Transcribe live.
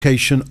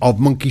of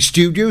Monkey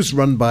Studios,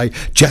 run by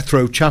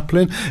Jethro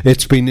Chaplin.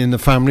 It's been in the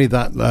family,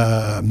 that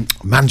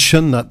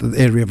mansion, that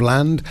area of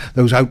land,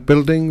 those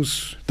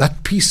outbuildings,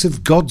 that piece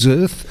of God's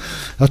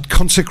earth, that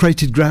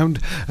consecrated ground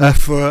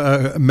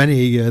for many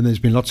a year. There's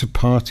been lots of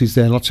parties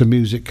there, lots of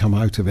music come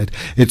out of it.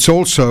 It's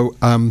also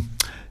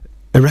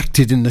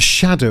erected in the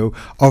shadow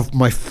of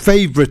my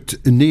favourite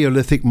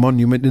Neolithic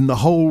monument in the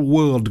whole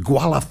world,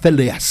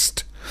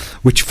 Gwalafiliest,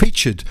 which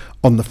featured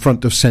on the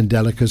front of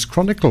Sendelica's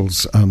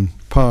Chronicles,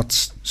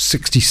 parts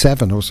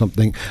 67 or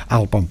something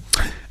album.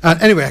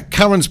 Anyway,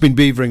 Karen's been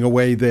beavering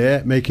away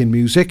there, making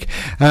music,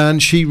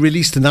 and she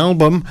released an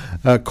album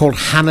called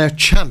Hannah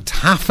Chant,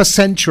 half a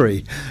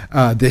century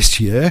this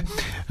year,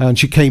 and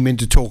she came in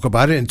to talk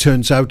about it, and it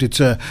turns out it's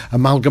a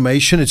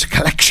amalgamation, it's a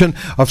collection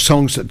of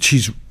songs that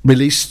she's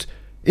released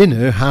in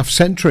her half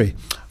century,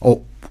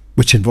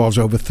 which involves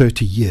over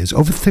 30 years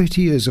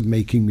of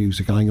making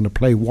music. And I'm going to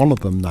play one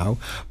of them now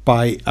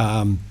by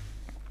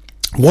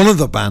one of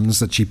the bands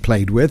that she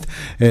played with,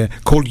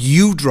 called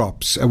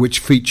U-Drops, which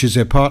features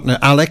her partner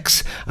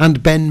Alex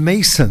and Ben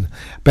Mason.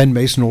 Ben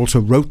Mason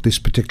also wrote this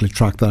particular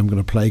track that I'm going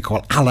to play,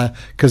 called Allah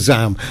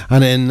Kazam,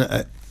 and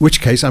in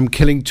which case I'm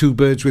killing two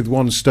birds with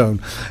one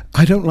stone.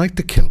 I don't like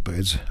to kill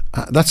birds.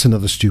 That's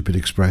another stupid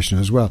expression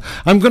as well.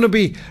 I'm going to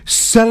be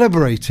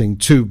celebrating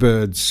two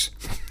birds,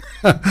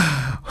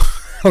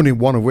 only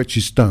one of which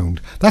is stoned.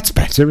 That's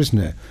better, isn't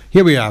it?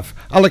 Here we have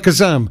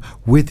Alakazam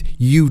with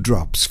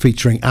U-Drops,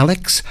 featuring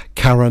Alex,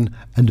 Karen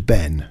and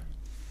Ben.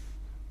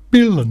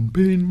 Bill and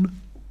Ben,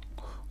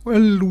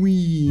 well,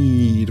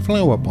 we the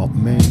flower pot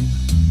men.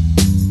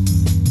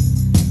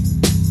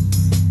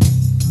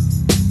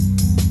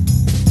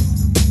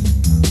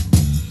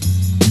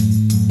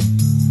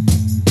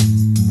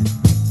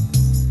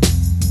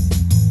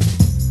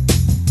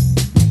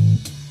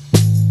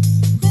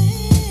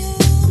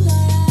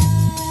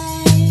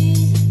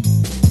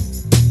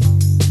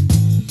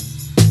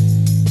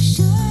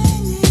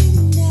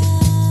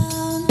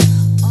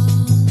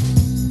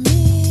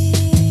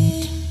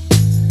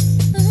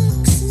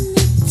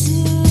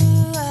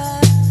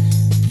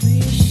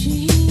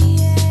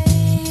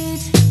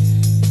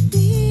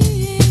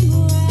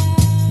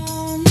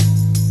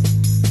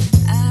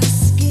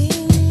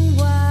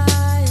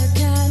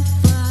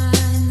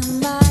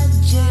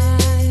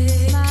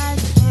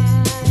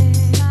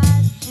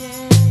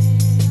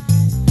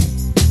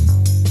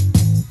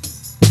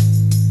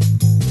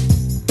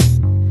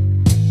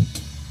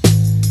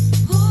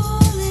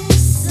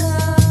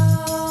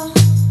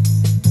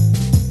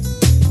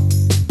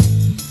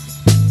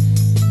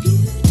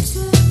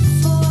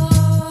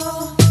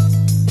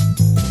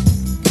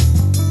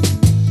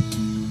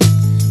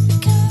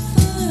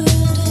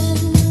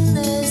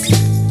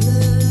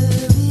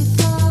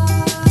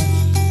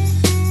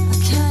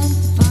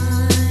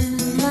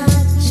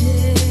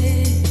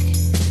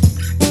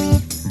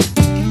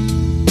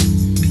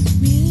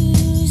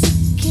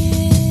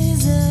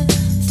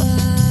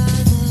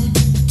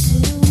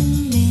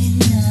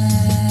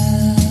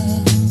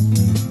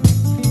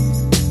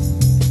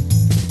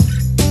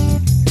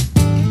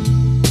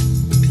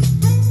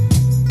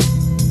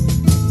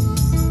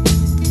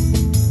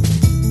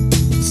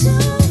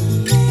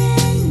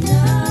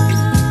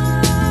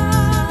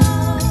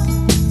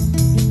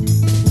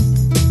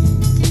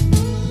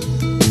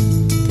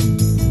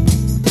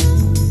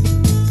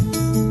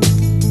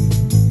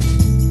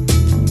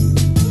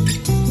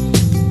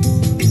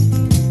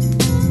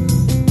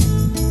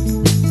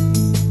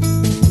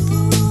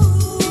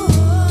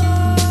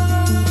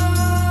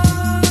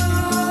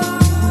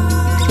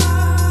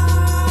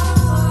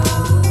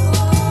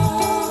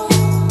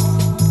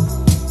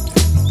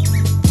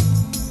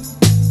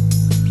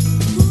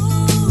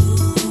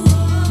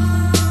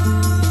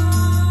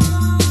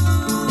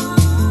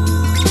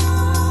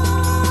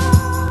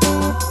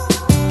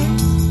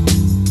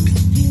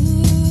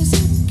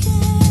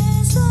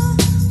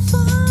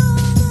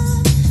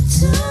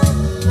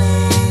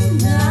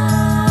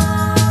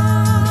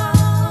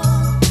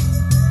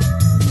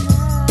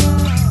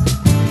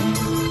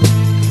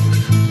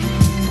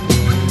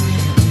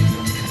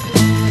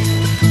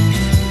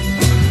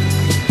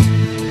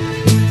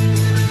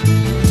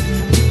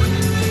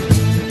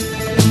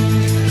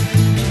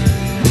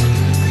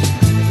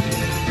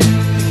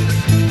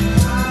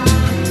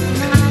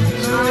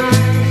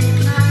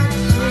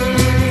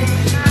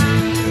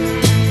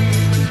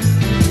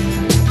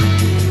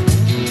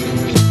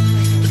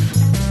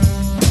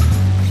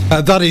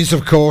 That is,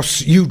 of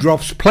course,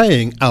 U-Drops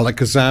playing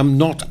Alakazam,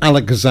 not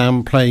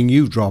Alakazam playing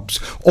U-Drops.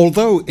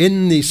 Although,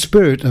 in the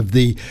spirit of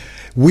the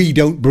we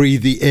don't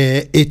breathe the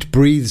air, it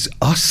breathes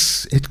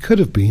us, it could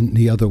have been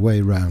the other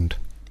way round.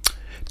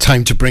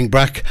 Time to bring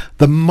back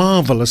the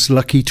marvellous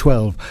Lucky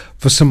 12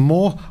 for some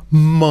more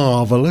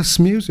marvellous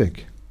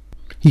music.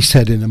 He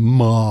said in a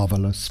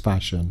marvellous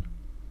fashion.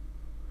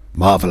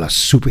 Marvellous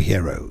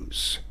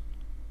superheroes.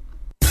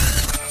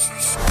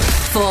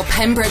 For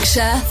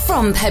Pembrokeshire,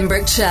 from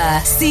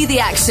Pembrokeshire. See the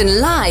action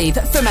live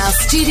from our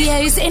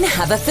studios in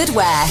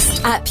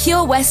Haverfordwest at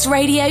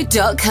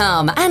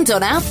purewestradio.com and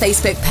on our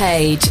Facebook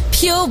page,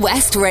 Pure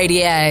West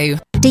Radio.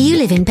 Do you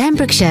live in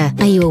Pembrokeshire?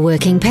 Are you a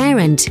working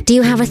parent? Do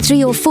you have a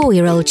 3 or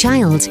 4-year-old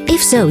child?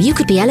 If so, you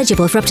could be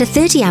eligible for up to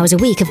 30 hours a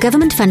week of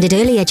government-funded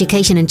early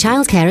education and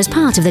childcare as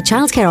part of the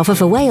Childcare Offer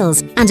for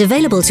Wales, and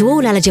available to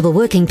all eligible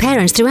working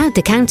parents throughout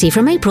the county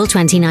from April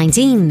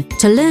 2019.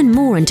 To learn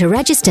more and to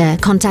register,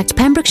 contact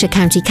Pembrokeshire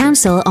County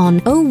Council on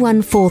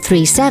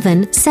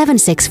 01437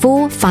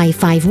 764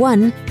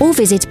 551 or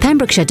visit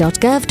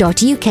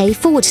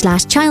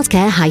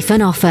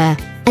pembrokeshire.gov.uk/childcare-offer.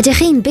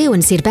 Ydych chi'n byw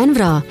yn Sir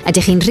Benfro?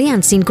 Ydych chi'n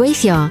riant sy'n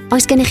gweithio?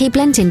 Oes gennych chi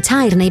blentyn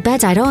tair neu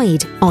bedair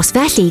oed? Os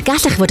felly,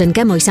 gallech fod yn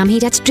gymwys am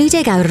hyd at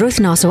 30 awr yr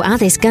wythnos o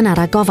addysg gynnar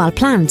a gofal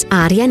plant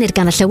a ariennir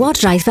gan y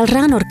Llywodraeth fel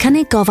rhan o'r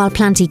cynnig gofal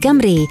plant i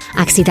Gymru,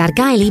 ac sydd ar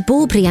gael i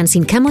bob riant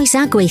sy'n cymwys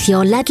a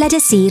gweithio ledled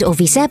y sir o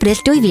fis Ebrill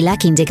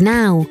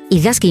 2019. I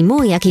ddysgu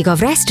mwy ac i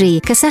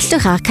gofrestru,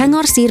 cysylltwch â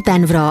Cyngor Sir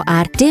Benfro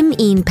ar dim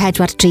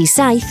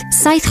 1437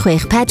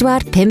 764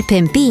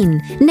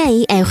 551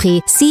 neu ewch i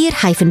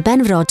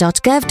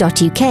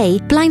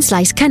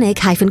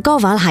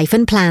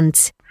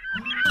sir-benfro.gov.uk/cynnig-gofal-plant.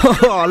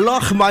 Oh,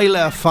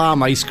 Lochmeyler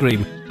Farm Ice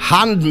Cream.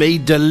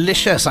 Handmade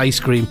delicious ice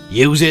cream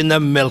using the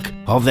milk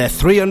of their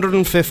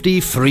 350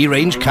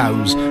 free-range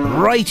cows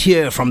right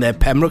here from their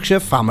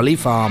Pembrokeshire family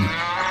farm.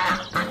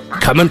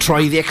 Come and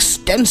try the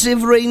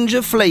extensive range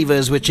of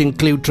flavours which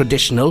include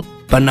traditional,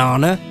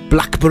 banana,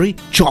 blackberry,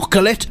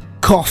 chocolate,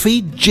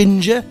 coffee,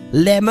 ginger,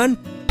 lemon,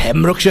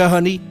 Pembrokeshire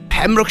honey,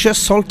 Pembrokeshire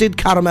salted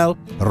caramel,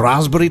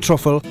 raspberry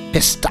truffle,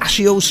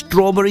 pistachio,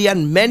 strawberry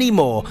and many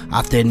more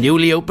at their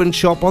newly opened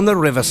shop on the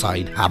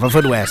Riverside,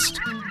 Haverfordwest.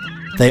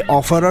 They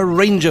offer a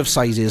range of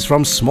sizes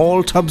from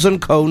small tubs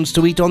and cones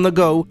to eat on the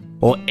go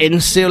or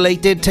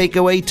insulated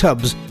takeaway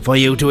tubs for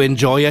you to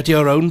enjoy at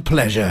your own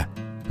pleasure.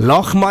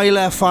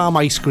 Lochmeyler Farm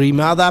Ice Cream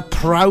are the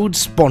proud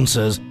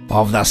sponsors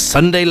of the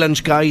Sunday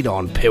Lunch Guide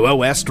on Pure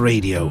West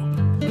Radio.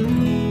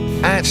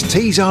 At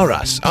Tees R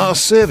Us, our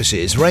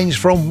services range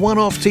from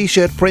one-off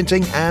t-shirt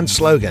printing and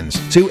slogans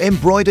to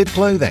embroidered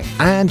clothing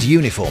and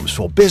uniforms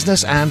for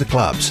business and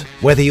clubs.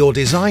 Whether your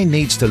design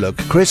needs to look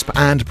crisp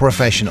and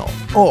professional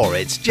or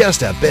it's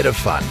just a bit of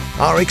fun,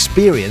 our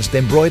experienced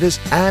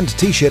embroiders and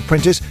t-shirt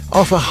printers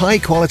offer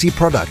high-quality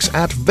products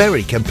at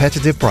very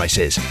competitive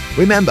prices.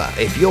 Remember,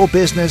 if your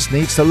business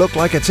needs to look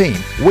like a team,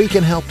 we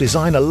can help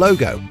design a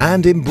logo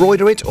and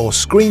embroider it or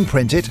screen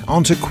print it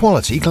onto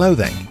quality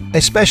clothing,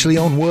 especially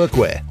on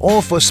workwear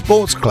or for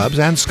sports clubs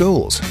and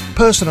schools.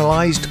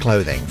 Personalised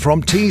clothing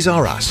from Tees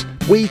R Us.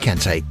 We can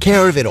take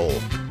care of it all.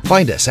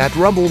 Find us at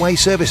Rumbleway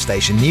Service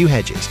Station, New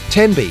Hedges,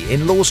 10B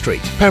in Law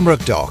Street,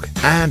 Pembroke Dock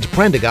and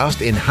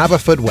Prendergast in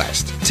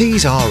Haverfordwest.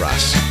 Tees R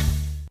Us.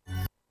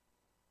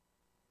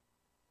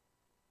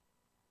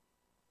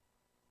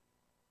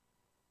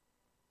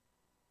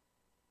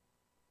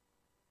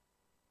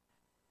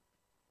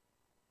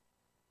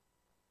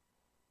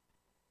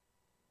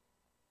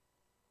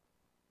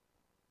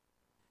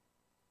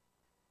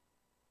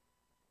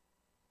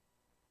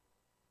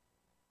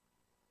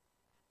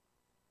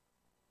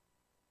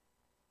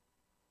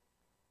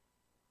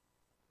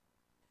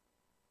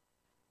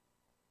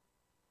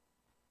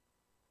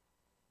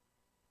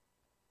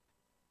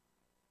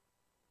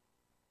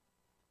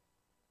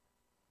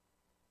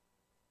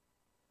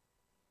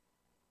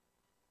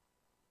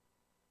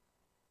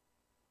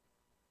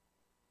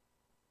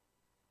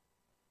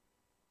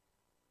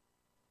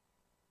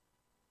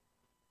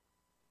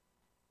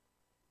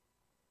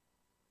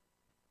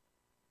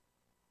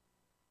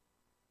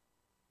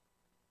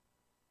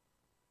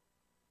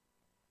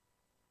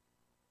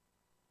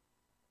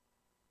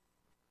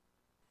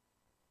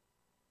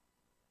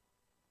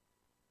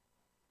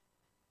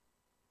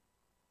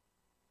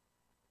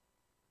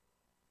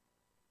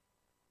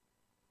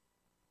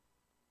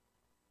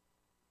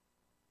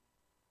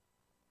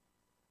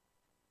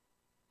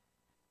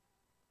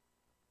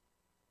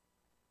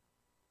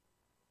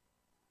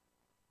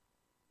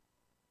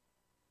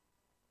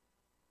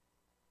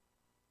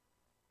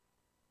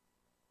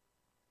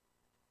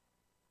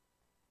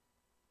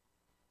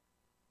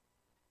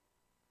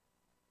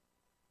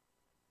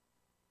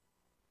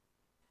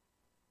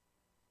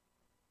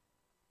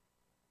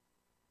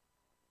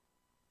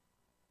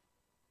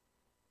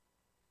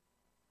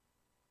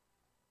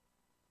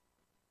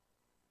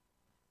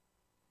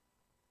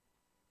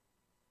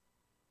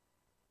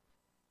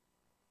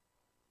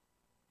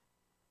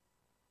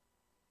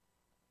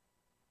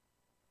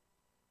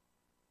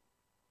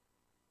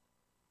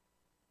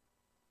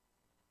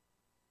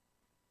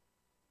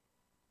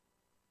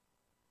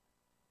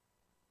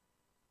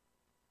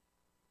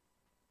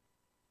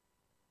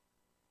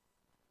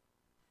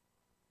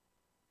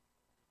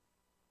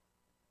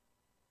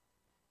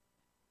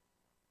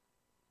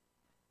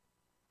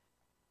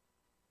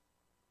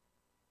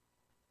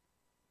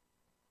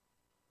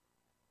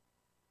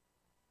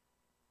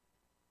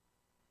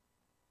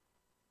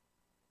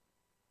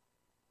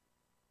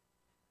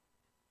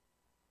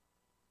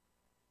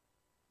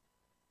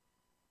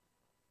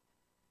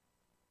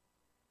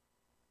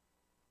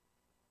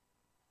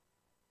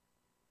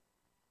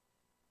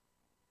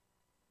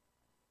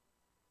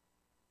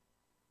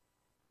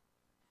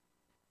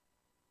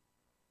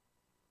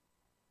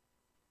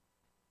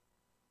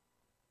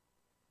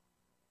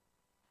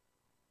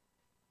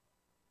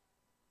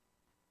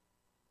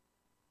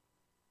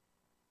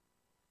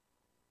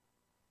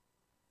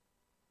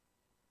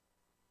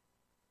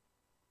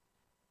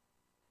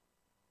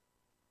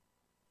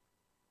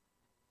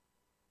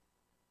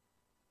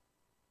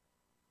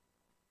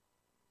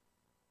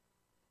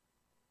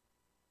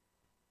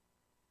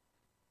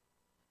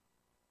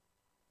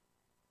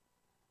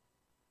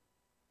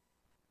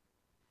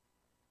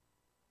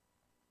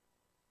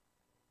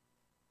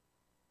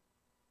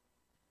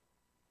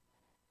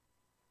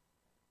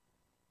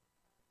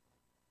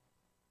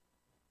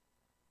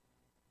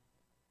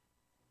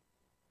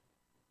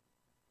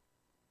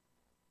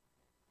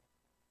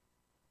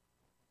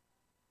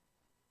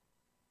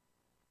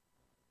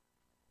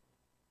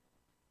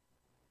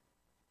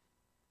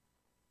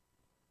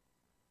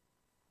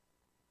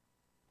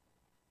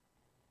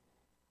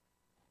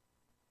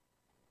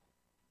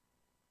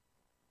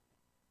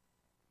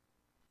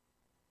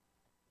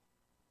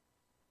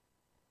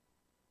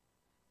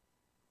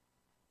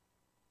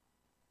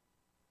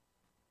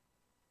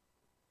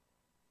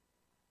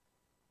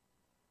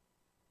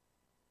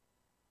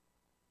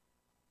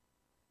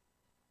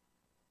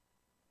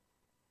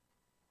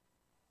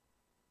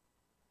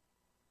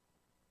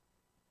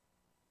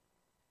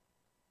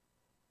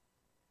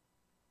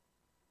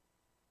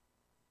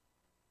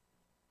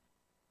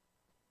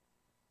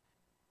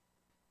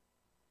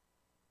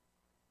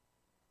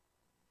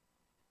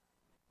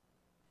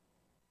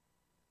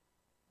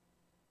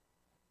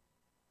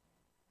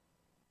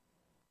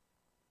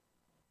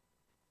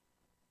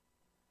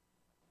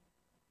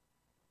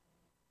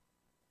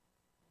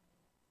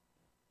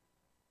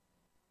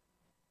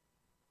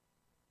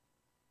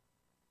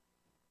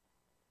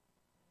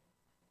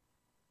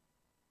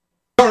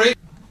 Sorry.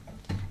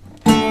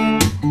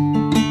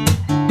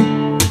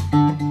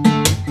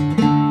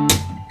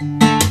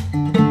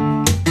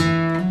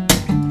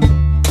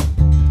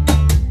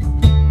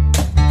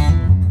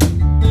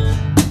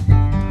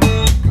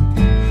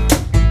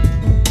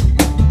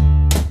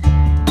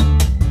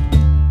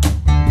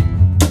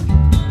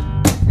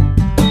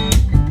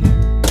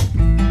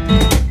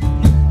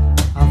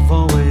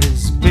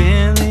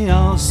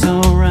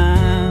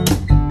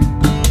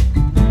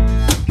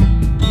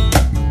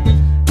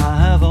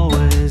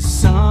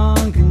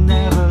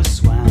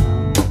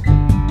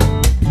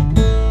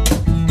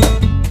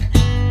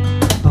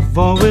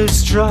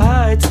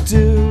 Try to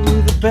do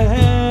the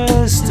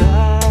best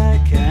I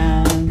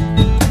can.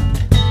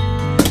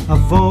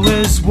 I've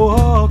always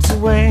walked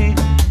away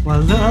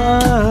while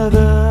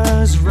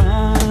others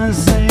ran,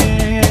 saying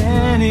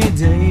any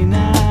day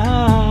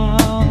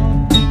now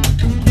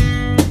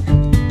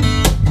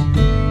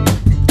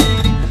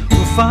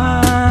we'll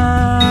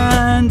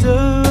find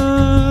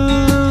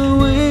a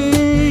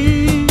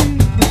way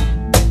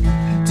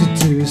to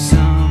do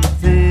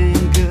something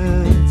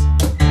good.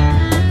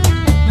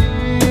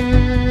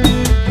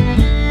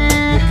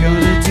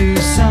 Do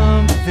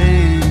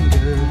something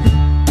good.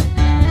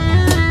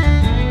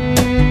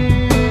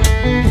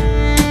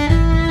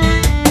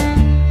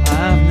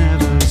 I've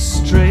never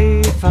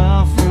strayed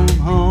far from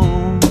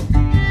home.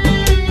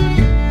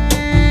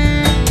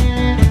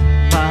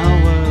 My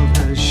world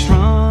has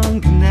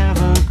shrunk,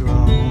 never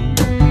grown.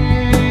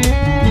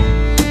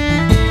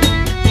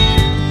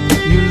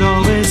 You'll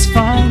always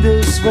find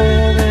us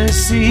where the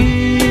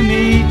sea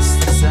meets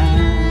the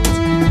sand.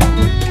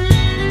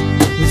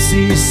 We'll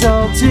see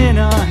salt in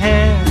our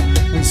hair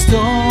and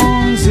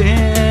stones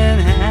in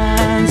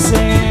hand,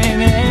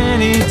 saying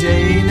any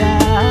day now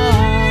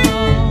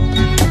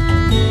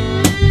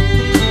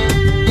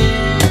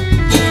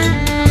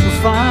we'll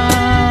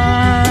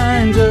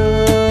find a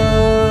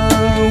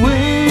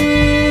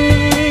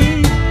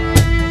way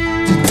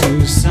to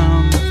do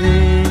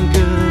something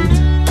good.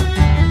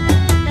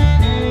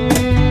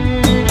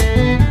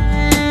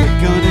 We're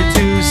gonna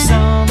do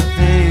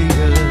something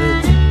good.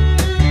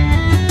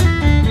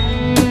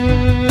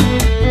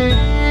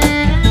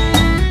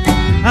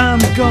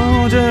 I'm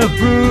gonna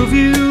prove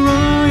you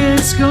wrong,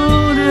 it's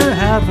gonna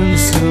happen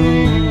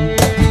soon.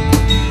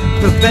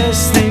 The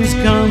best things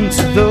come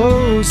to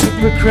those who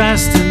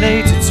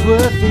procrastinate. It's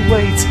worth the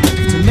wait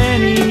to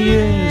many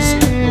years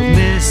of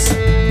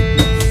misfortune.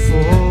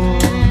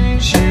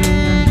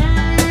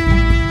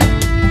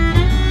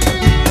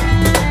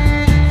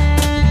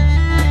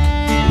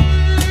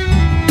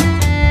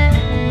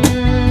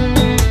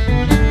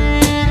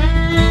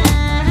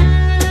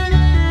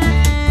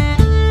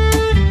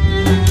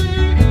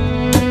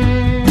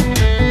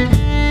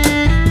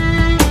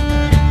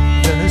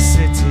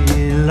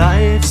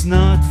 Life's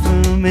not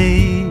for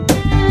me.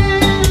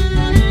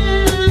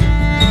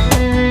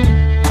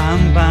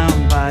 I'm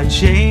bound by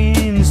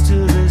chains to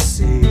the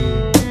sea,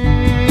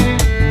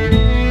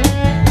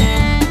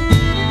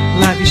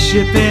 like a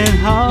ship in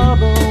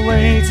harbour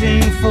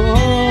waiting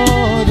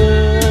for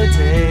the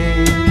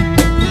day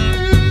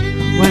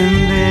when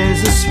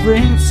there's a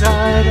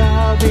springtide.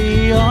 I'll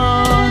be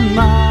on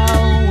my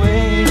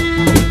way,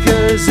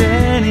 because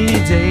any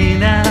day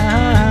now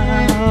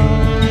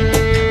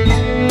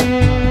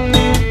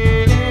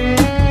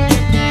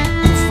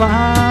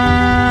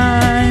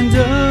find a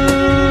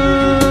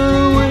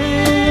way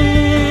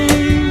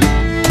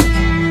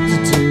to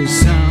do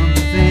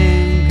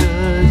something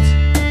good.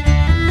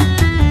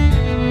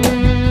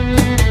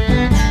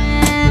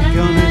 We're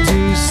gonna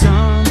do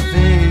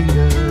something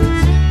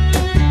good.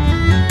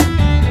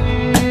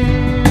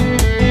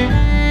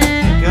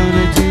 We're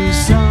gonna do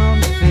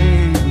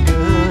something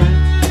good.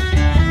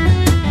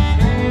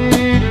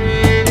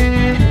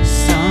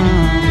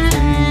 Something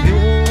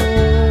good.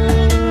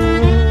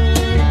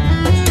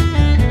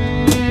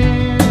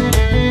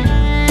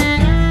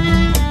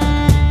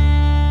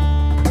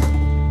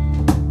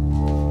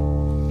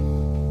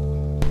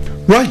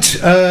 Right,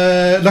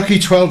 Lucky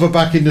 12 are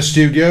back in the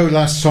studio.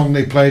 Last song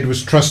they played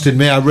was Trust in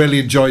Me. I really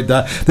enjoyed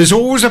that. There's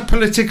always a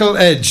political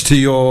edge to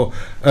your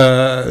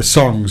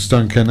songs,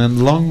 Duncan,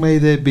 and long may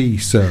there be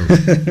so.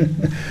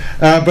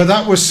 But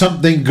that was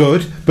something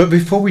good. But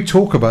before we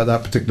talk about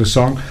that particular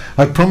song,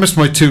 I promised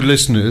my 2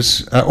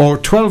 listeners, or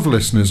 12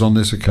 listeners on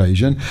this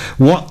occasion,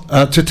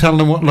 to tell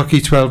them what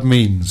Lucky 12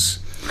 means.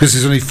 Because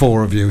there's only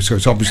 4 of you, so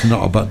it's obviously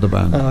not about the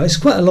band. It's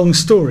quite a long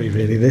story,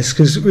 really, this,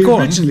 because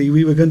originally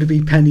we were going to be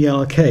Penny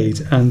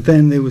Arcade, and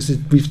then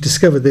we've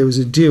discovered there was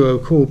a duo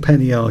called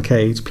Penny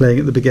Arcade playing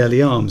at the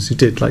Begelly Arms, who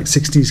did like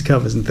 60s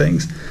covers and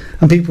things,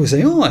 and people were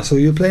saying, oh, I saw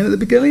you were playing at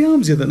the Begelly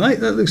Arms the other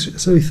night.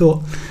 So we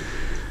thought,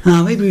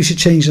 maybe we should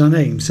change our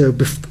name, so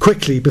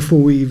quickly before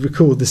we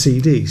record the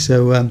CD.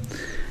 So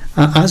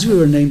as we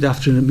were named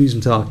after an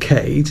amusement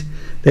arcade,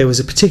 there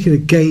was a particular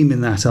game in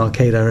that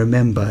arcade I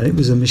remember, and it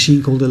was a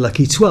machine called a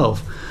Lucky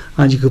 12,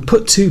 and you could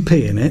put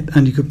 2p in it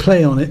and you could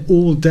play on it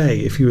all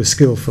day if you were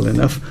skillful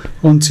enough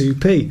on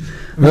 2p.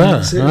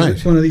 So it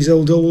was one of these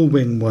old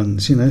Allwyn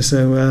ones,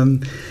 so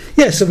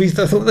So I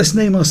thought, let's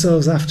name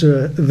ourselves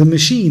after the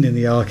machine in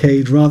the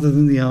arcade rather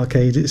than the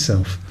arcade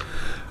itself.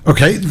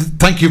 Okay,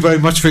 thank you very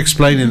much for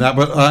explaining that,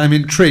 but I'm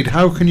intrigued.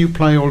 How can you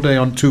play all day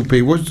on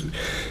 2p?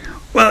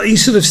 Well, you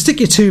sort of stick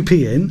your 2p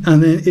in,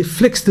 and then it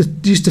flicks you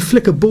used to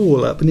flick a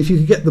ball up, and if you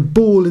could get the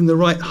ball in the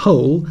right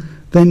hole,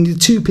 then your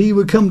 2p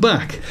would come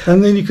back,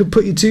 and then you could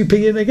put your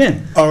 2p in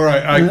again. All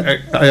right, I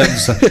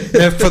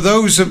understand. For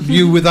those of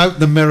you without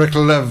the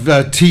miracle of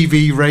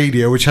TV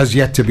radio, which has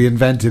yet to be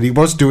invented, he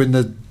was doing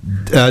the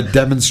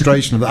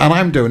demonstration of that, and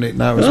I'm doing it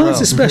now as well.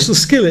 It's a special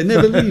skill, it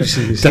never leaves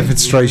you.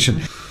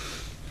 Demonstration.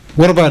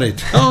 What about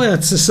it? Oh, yeah,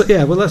 that's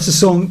a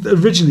song.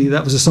 Originally,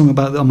 that was a song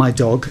about my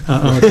dog,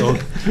 our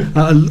dog.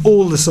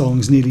 All the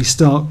songs nearly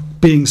start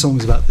being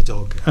songs about the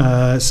dog.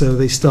 So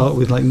they start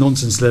with like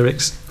nonsense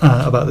lyrics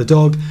about the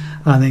dog,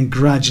 and then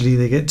gradually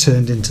they get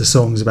turned into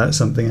songs about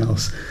something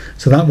else.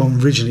 So that one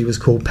originally was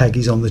called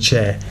Peggy's on the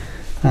Chair.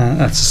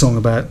 That's a song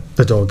about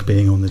the dog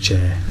being on the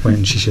chair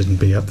when she shouldn't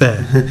be up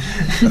there,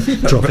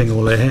 dropping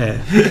all her hair.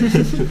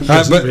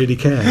 Doesn't really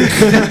care.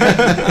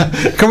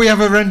 Can we have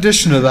a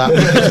rendition of that?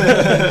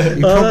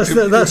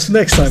 That's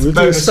next time. We'll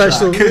do a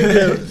special.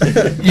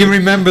 You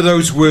remember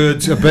those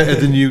words better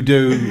than you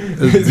do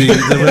the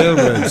real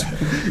words.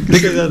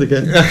 Say that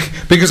again.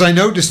 Because I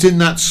noticed in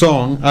that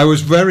song, I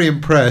was very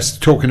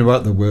impressed, talking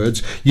about the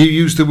words, you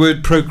used the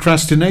word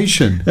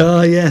procrastination.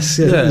 Oh, yes.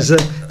 Yeah.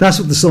 That's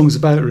what the song's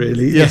about,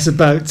 really. Yeah.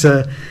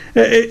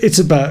 It's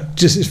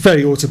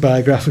very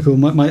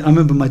autobiographical. I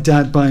remember my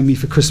dad buying me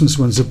for Christmas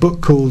once a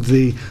book called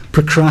The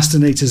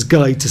Procrastinator's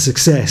Guide to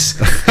Success.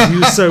 He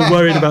was so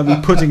worried about me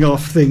putting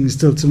off things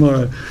till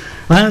tomorrow.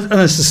 And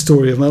that's the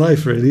story of my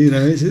life, really.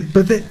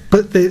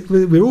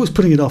 We're always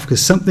putting it off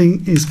because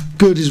something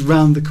good is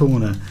round the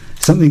corner.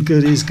 Something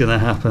good is going to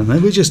happen,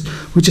 and we're just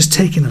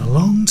taking a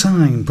long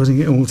time putting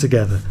it all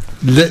together.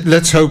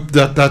 Let's hope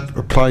that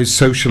applies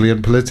socially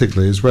and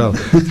politically as well.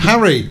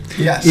 Harry,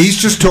 yes, he's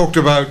just talked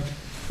about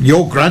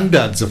your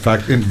granddad's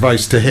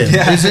advice to him.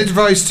 Yeah. Is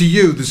advice to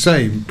you the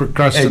same?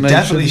 Procrastination? It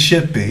definitely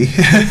should be.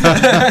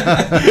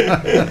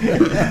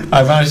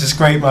 I've managed to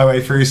scrape my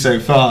way through so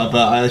far,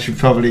 but I should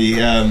probably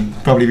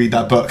read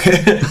that book.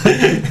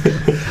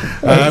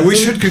 We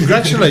should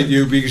congratulate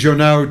you because you're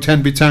now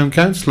Tenby Town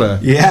Councillor.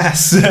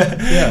 Yes.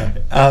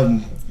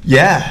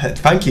 Yeah,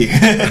 thank you.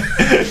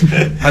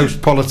 How's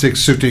politics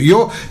suiting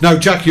you? Now,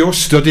 Jack, you're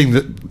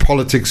studying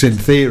politics in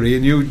theory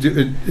and you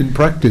in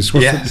practice.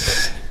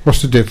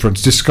 What's the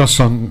difference? Discuss.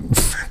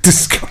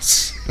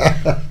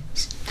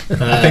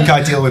 I think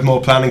I deal with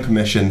more planning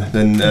permission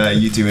than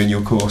you do in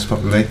your course,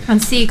 probably. And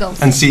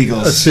seagulls.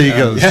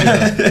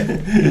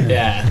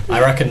 Yeah, I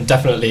reckon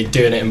definitely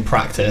doing it in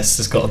practice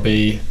has got to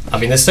be... I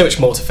mean, there's so much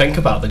more to think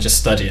about than just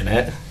studying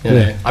it. You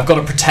know? I've got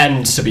to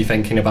pretend to be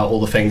thinking about all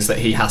the things that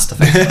he has to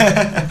think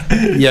about.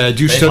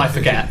 If I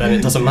forget, then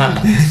it doesn't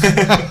matter.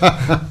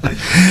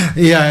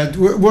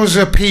 Was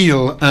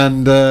Peel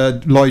and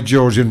Lloyd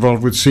George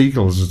involved with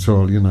seagulls at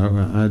all?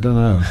 I don't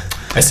know.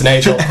 It's an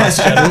age-old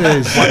question. One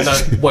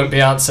that won't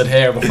be answered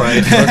here, I'm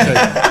afraid. Okay.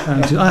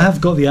 I have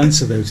got the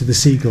answer, though, to the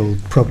seagull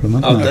problem.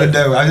 No,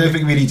 I don't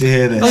think we need to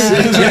hear this.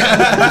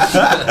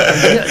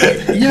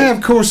 Yeah,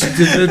 of course.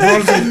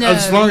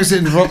 As long as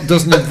it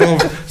doesn't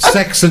involve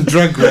sex and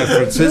drug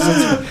references.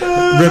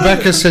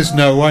 Rebecca says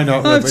no, why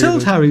not? I've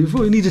told Harry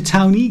before, we need a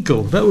town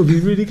eagle. That would be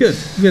really good.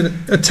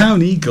 A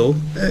town eagle,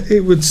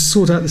 it would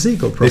sort out the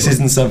seagull problem. This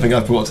isn't something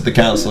I've brought to the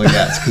council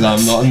yet, because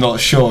I'm not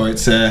sure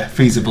it's a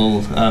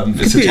feasible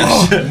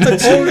suggestion.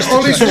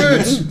 All his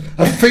words.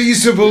 A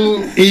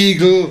feasible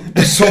eagle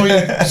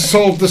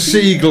solve the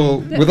seagull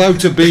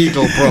without a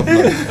beagle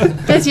problem.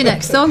 There's your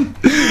next song.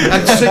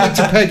 And sing it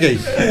to Peggy.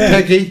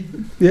 Peggy.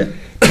 Yeah.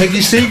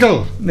 Peggy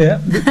Seagull. Yeah.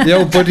 The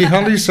old Buddy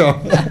Holly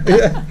song.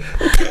 Yeah.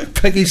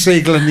 Peggy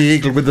Seagull and the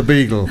Eagle with the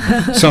Beagle.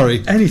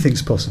 Sorry.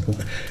 Anything's possible.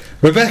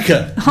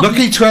 Rebecca,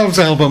 Lucky 12's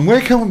album,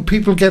 where can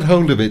people get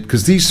hold of it?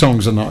 Because these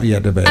songs are not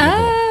yet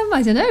available.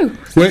 I don't know.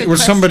 Will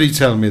somebody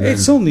tell me then?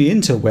 It's on the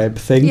interweb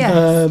thing.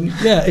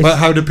 Yes. But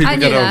how do people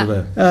get hold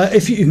of it?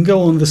 If you can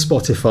go on the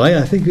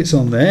Spotify, I think it's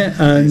on there,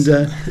 and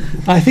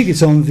I think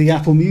it's on the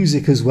Apple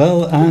Music as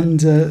well, and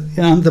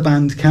the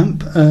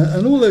Bandcamp,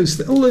 and all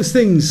those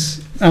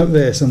things out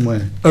there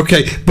somewhere.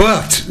 Okay,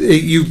 but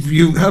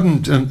you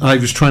haven't, and I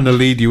was trying to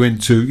lead you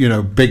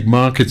into big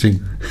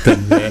marketing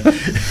thing there.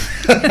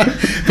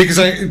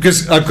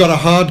 because I've got a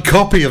hard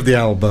copy of the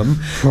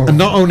album, and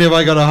not only have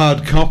I got a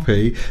hard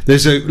copy,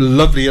 there's a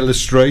lovely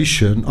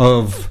illustration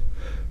of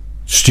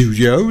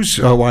studios,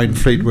 Owain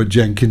Fleetwood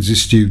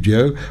Jenkins'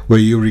 studio where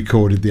you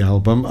recorded the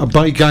album,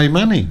 by Guy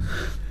Manning.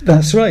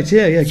 That's right,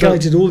 yeah. Guy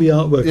did all the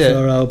artwork for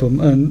our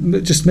album, and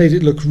it just made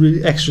it look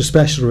really extra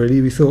special,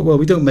 really. We thought, well,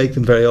 we don't make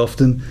them very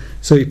often,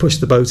 so we pushed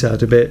the boat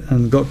out a bit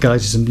and got Guy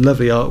to some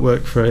lovely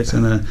artwork for it,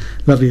 and a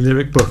lovely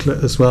lyric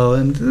booklet as well,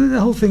 and the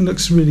whole thing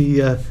looks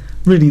really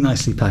really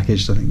nicely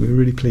packaged. I think we were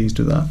really pleased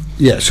with that.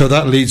 Yeah, so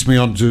that leads me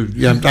on to.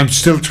 I'm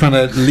still trying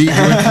to lead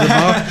you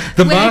into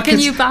the Where market. can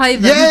you buy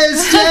them?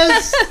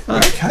 Yes. I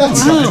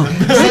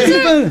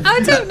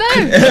don't know.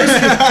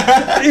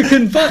 You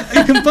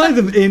can buy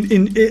them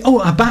in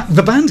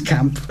the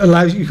Bandcamp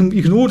allows you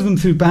can order them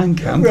through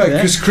Bandcamp. Right,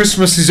 because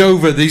Christmas is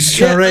over. These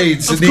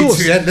charades of need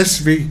course. to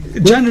endlessly.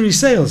 January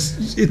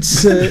sales.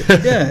 It's the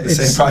it's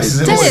same price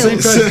as it Dales.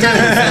 was.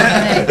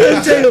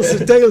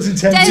 Dales in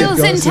Tenby. Dales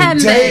in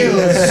Tenby.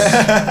 Dales.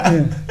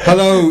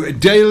 Hello,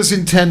 Dales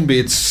in Tenby.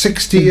 It's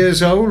 60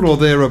 years old or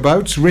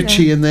thereabouts.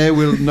 Richie in there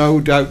will no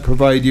doubt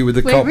provide you with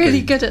a We're copy.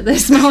 really good at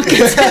this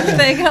marketing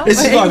thing, aren't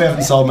This is we? why we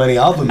haven't sold many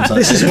albums.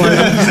 This is why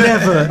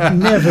I've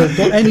never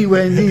got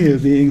anywhere near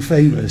being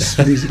famous.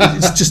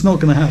 It's just not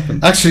going to happen.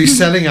 Actually,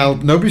 selling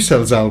nobody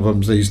sells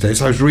albums these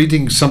days. I was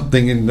reading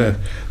something in the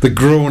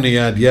Groney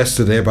ad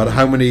yesterday about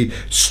how many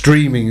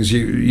streamings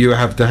you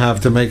have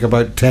to make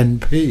about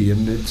 10p,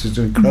 and it's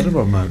an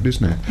incredible amount,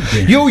 isn't it?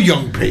 Yeah. You're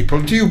young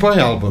people. Do you buy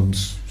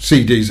albums,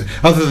 CDs,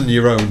 other than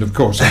your own, of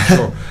course? I'm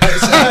sure.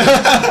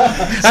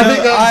 I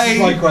think that's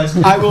my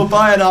question. I will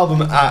buy an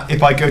album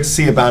if I go to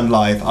see a band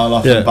live. I'll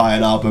often buy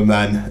an album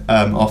then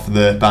off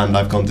the band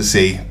I've gone to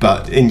see.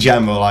 But in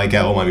general, I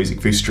get all my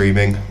music through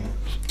streaming.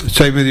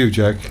 Same with you,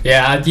 Jack.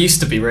 Yeah, I used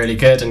to be really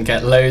good and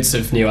get loads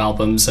of new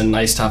albums, and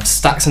I used to have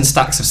stacks and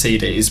stacks of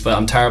CDs, but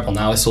I'm terrible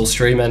now. It's all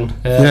streaming.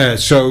 Yeah,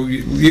 so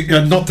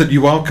not that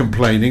you are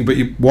complaining, but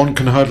one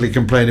can hardly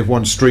complain if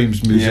one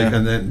streams music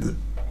and then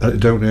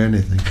don't earn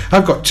anything.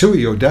 I've got 2 of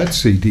your dad's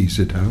CDs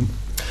at home.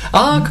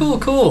 Ah,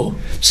 cool.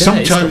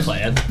 Sometimes, yeah, he's still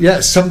playing.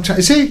 Yeah, sometimes.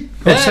 Is he?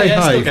 Say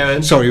hi. Still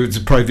going. Sorry, it's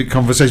a private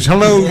conversation.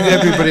 Hello,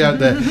 everybody out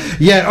there.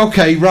 Yeah,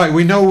 okay, right.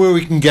 We know where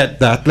we can get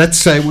that. Let's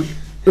say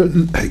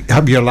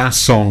have your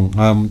last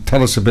song.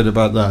 Tell us a bit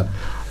about that.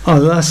 Oh,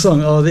 the last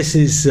song. Oh, this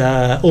is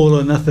All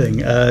or Nothing.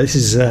 This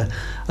is a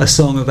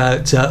song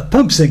about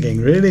pub singing,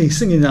 really,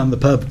 singing down the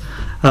pub.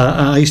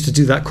 I used to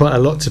do that quite a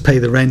lot to pay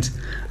the rent.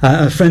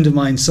 A friend of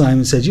mine,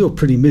 Simon, said, "You're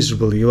pretty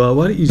miserable, you are.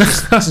 Why don't you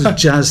just sort of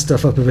jazz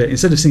stuff up a bit?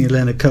 Instead of singing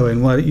Leonard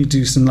Cohen, why don't you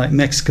do some like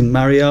Mexican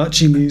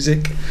mariachi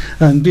music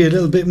and be a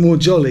little bit more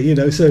jolly, you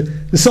know?" So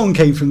the song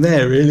came from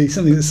there, really,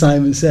 something that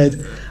Simon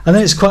said. And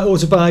then it's quite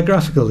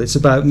autobiographical. It's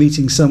about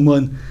meeting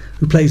someone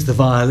who plays the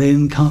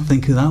violin, can't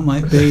think who that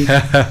might be,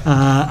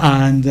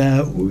 and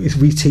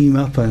we team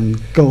up and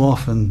go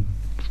off and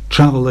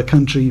travel the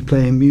country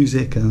playing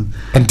music. And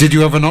did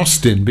you have an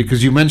Austin?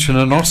 Because you mentioned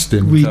an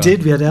Austin. We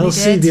did. We had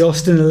Elsie, the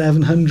Austin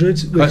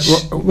 1100, which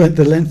went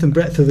the length and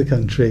breadth of the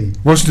country.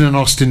 Wasn't it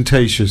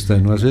ostentatious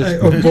then, was it?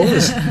 It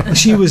was.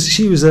 She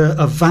was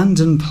a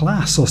Vanden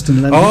Plas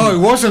Austin 1100. Oh, it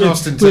was an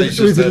ostentatious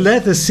with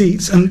leather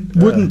seats and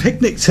wooden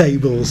picnic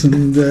tables.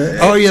 And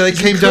they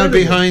came down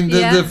behind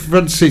the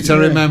front seats. I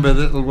remember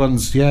the little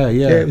ones. Yeah,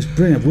 it was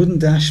brilliant. Wooden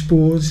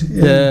dashboard.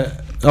 Yeah.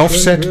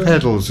 Offset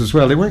pedals as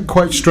well. They weren't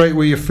quite straight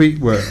where your feet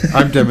were.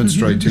 I'm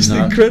demonstrating it's that.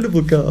 An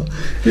incredible car.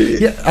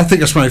 Yeah, I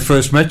think that's when I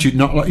first met you.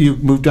 Not like you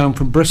moved down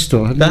from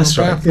Bristol. That's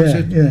right.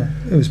 Yeah.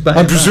 It was back.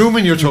 I'm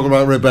presuming you're talking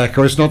about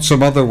Rebecca. It's not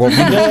some other woman.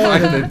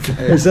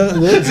 It's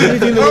the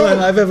only one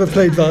I've ever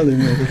played violin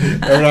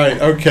with. All right.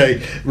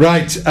 Okay.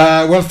 Right.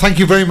 Well, thank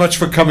you very much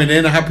for coming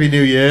in. A happy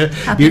New Year.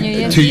 Happy New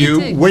Year to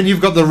you. too. When you've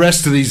got the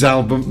rest of these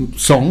album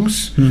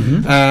songs.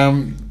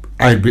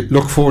 I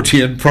look forward to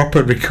you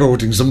proper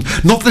recordings.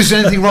 Not that there's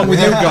anything wrong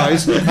with you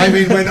guys. I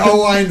mean, when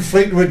Owain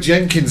Fleetwood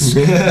Jenkins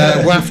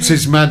wafts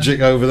his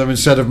magic over them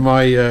instead of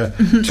my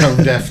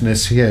tone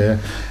deafness here,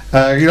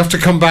 you'll have to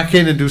come back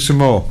in and do some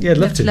more. Yeah, I'd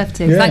love to. Love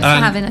to. Yeah. Thanks for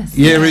having us.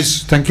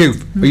 Thank you.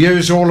 Here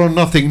is All or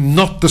Nothing,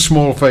 not the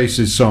Small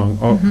Faces song.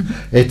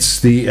 It's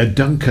the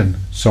Duncan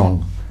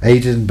song,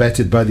 aided and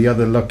abetted by the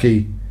other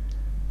lucky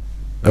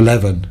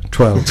 11,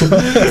 12, 3.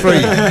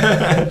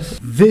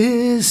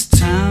 This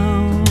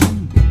town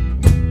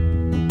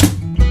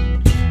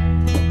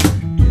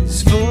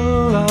is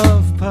full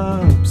of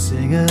pub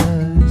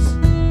singers.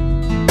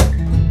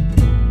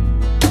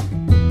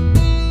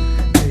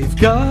 They've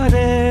got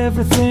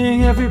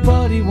everything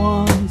everybody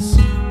wants.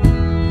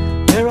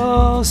 They're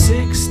all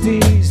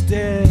 60s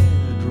dead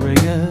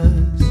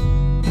ringers.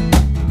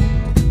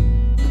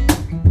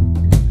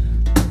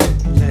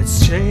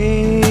 Let's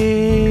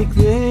shake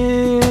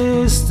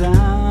this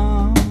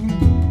down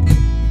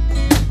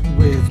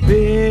with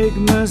big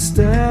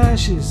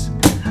mustaches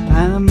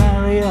and a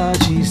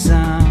mariachi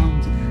sound.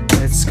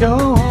 Let's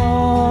go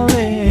all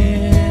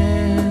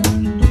in,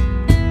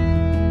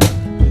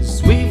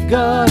 'cause we've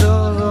got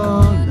all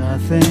or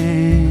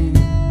nothing.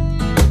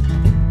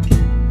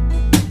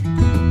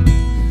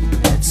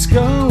 Let's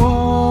go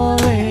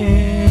all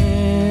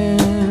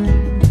in,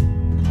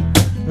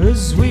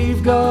 'cause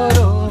we've got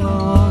all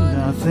or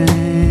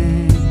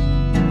nothing.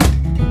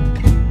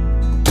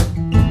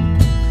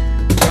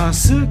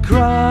 Across a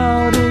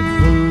crowded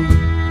room,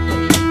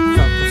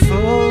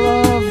 full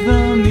of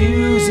the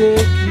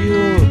music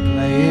you're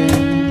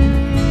playing.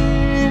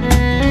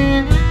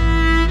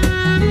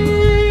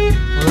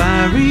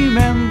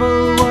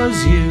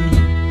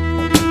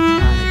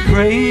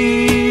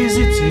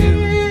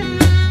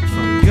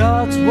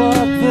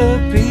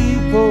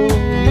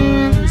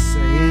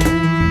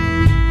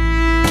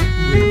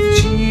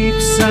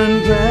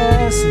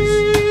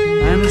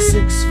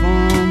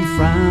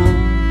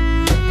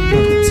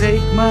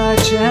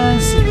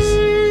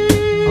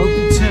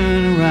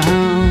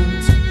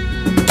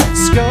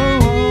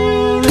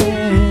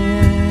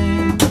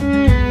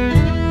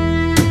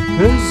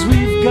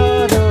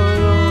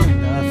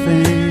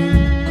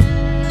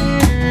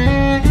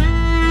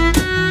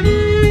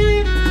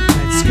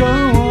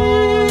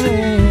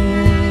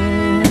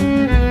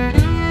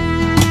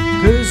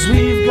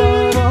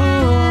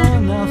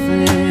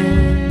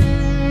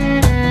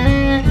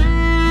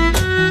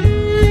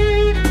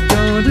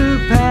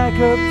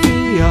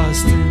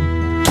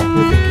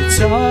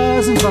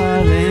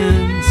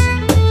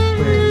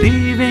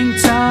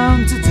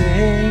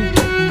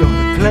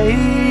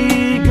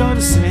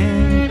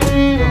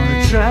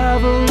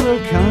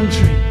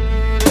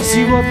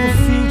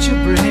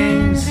 future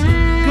brings.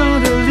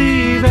 Gonna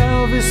leave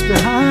Elvis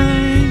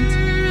behind.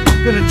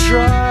 Gonna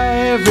try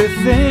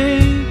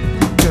everything.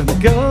 Gonna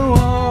go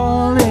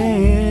all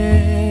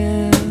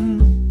in.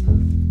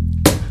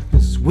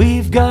 'Cause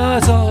we've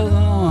got all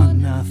or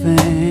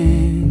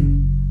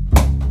nothing.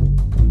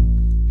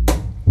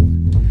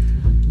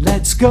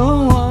 Let's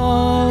go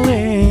all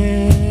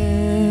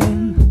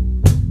in.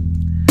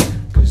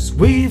 'Cause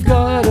we've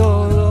got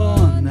all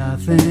or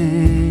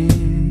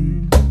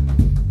nothing.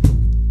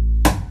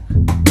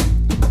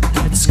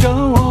 Let's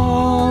go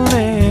all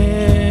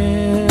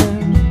in.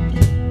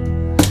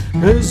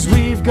 'Cause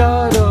we've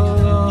got all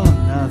or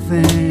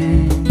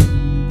nothing.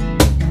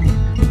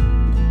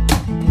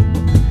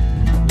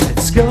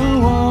 Let's go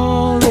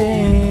all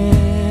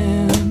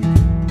in.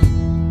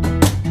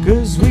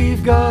 'Cause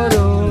we've got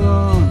all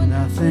or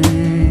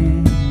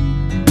nothing.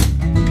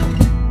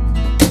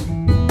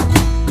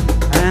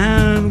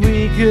 And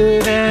we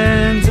could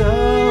end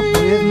up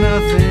with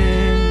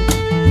nothing,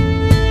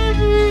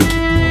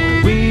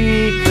 or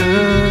we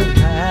could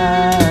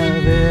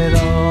have it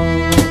all.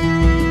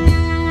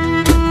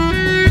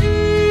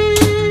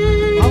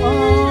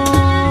 All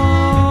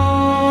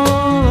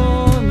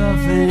or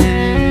nothing.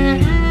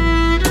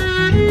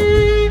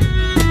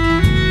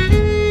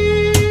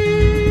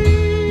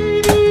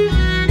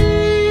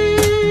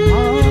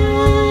 All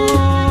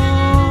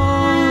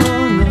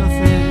or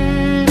nothing.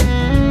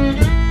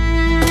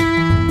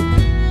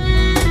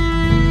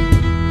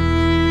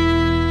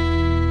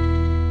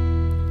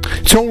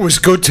 It's always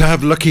good to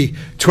have Lucky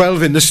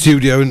 12 in the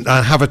studio and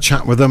have a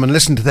chat with them and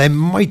listen to their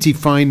mighty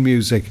fine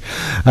music.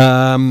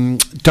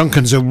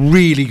 Duncan's a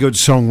really good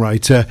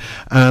songwriter,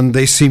 and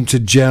they seem to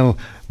gel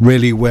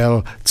really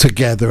well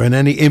together, and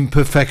any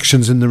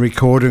imperfections in the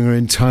recording are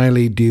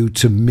entirely due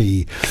to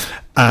me.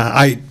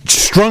 I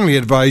strongly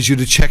advise you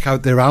to check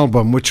out their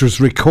album, which was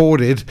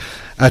recorded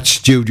at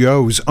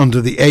studios under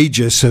the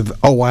aegis of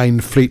Owain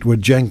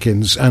Fleetwood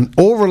Jenkins, and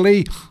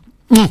orally,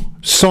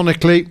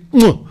 sonically,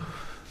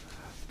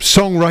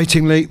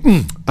 songwritingly,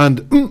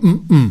 and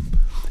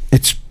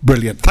it's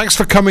brilliant. Thanks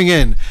for coming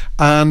in,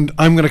 and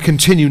I'm going to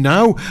continue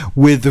now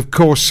with, of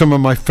course, some of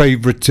my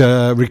favourite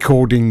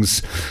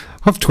recordings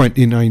of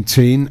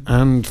 2019,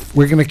 and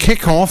we're going to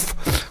kick off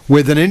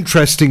with an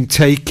interesting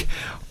take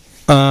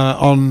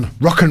on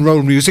rock and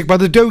roll music by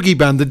the Dogie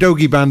Band. The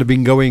Dogie Band have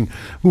been going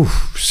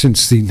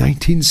since the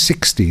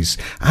 1960s,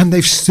 and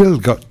they've still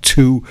got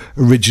 2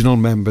 original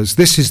members.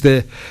 This is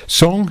their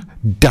song,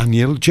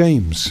 Daniel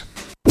James.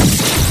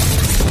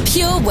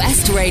 Pure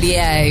West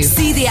Radio.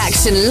 See the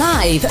action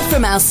live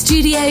from our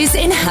studios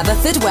in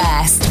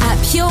Haverfordwest at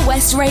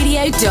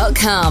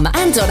purewestradio.com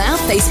and on our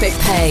Facebook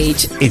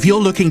page. If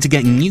you're looking to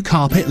get new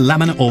carpet,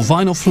 laminate or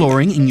vinyl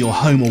flooring in your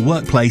home or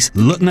workplace,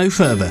 look no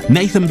further.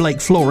 Nathan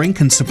Blake Flooring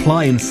can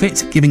supply and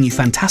fit, giving you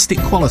fantastic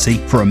quality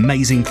for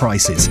amazing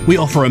prices. We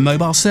offer a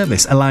mobile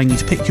service allowing you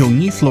to pick your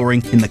new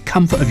flooring in the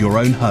comfort of your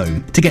own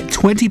home. To get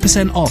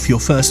 20% off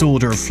your first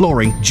order of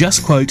flooring,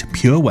 just quote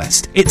Pure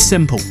West. It's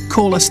simple.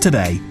 Call us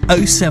today.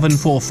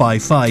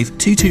 07455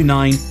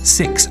 229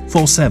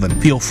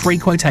 647 for your free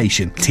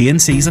quotation.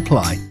 T&Cs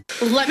apply.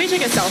 Let me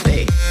take a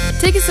selfie.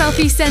 Take a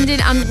selfie, send in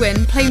and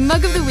win. Play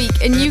Mug of the Week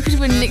and you could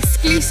win an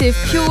exclusive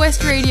Pure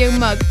West Radio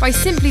mug by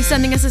simply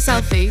sending us a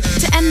selfie.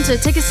 To enter,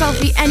 take a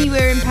selfie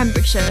anywhere in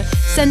Pembrokeshire.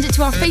 Send it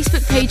to our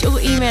Facebook page or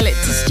email it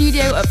to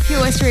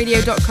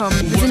studio@purewestradio.com.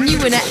 There's a new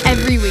winner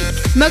every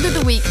week. Mug of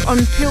the Week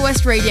on Pure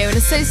West Radio in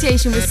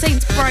association with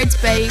St Bride's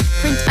Bay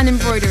Print and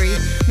Embroidery.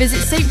 Visit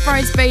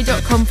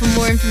stbridesbay.com for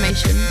more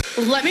information.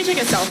 Let me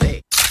take a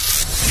selfie.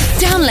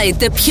 Download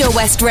the Pure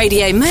West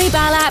Radio mobile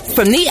app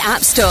from the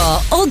App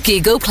Store or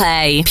Google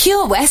Play.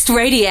 Pure West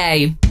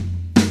Radio.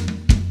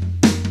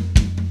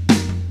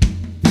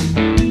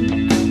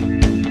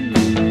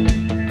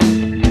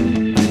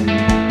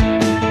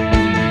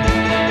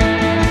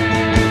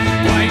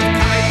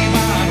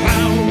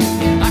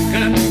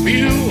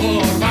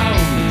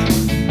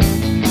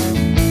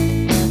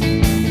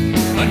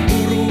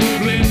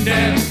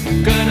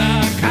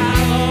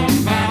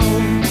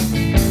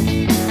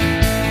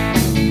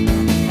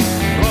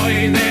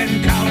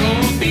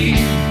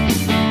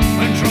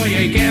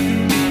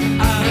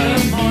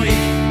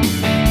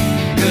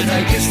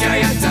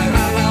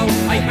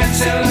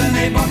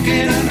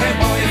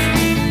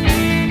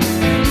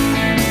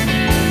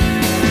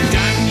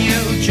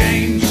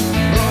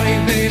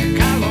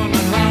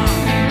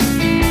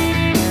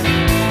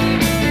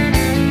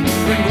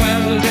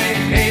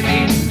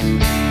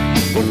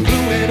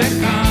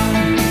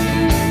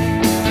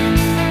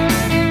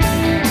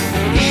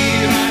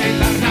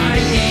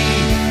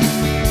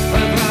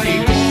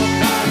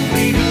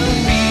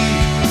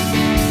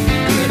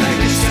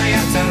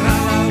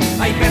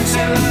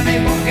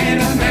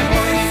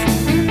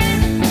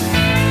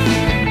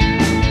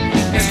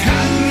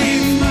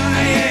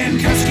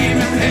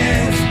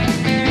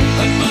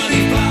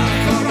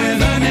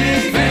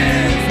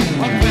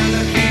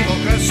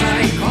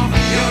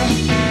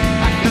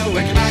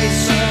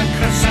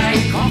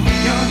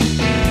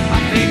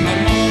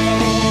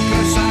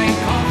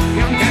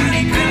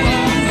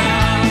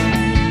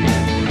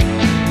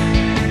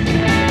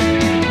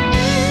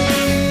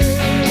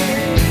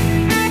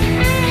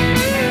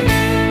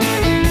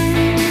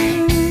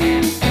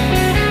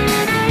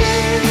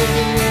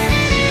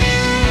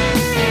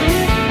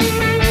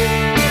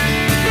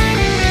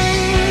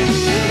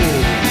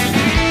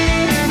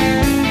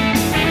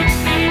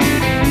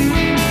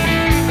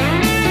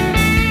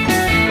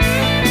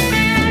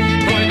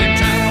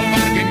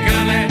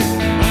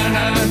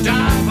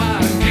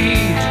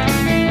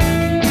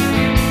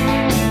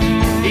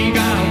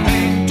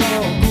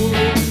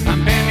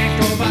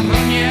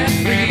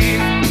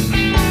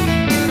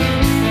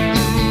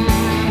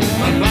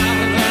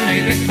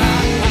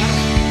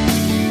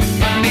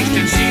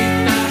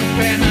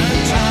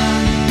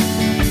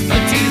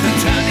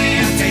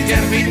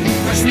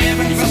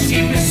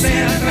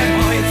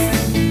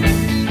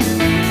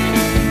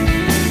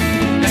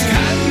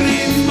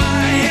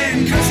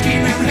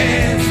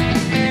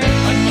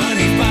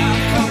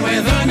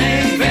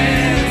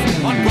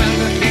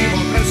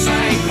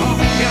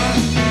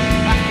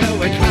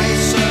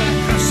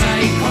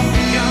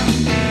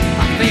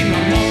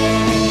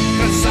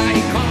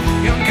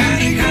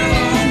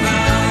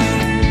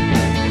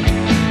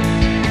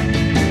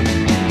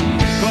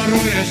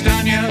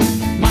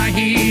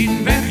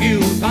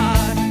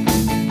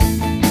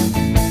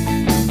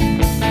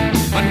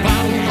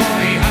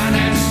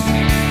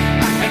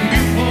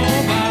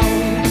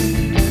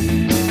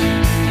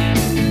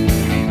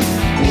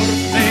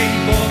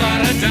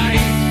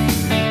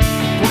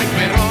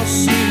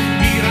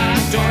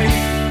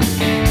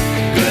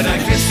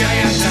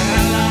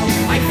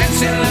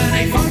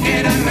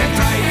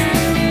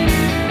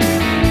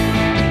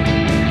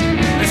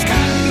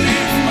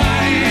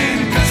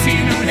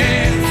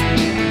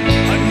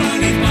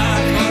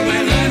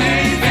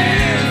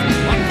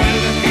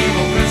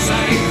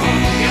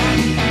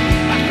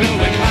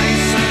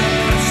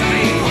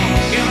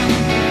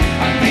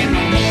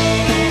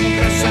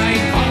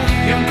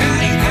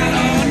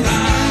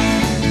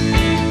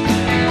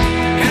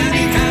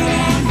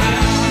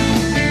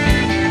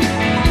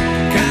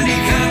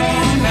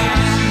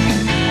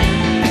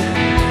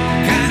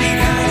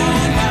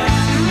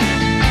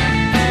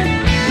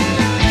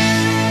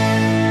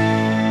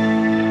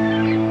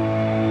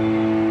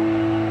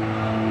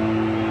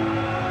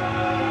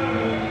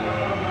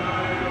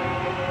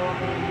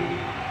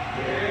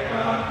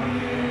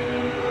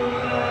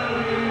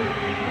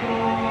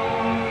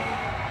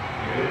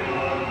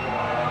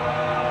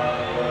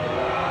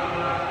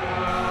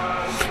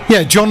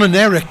 Yeah, John and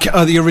Eric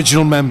are the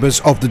original members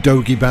of the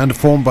Dogie Band,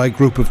 formed by a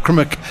group of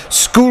Crymych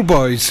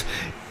schoolboys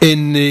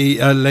in the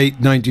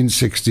late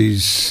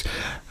 1960s.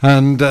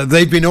 And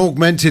they've been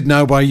augmented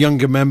now by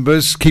younger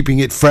members, keeping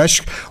it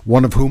fresh,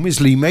 one of whom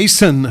is Lee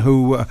Mason,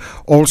 who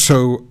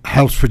also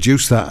helps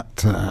produce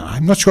that.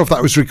 I'm not sure if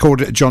that was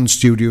recorded at John's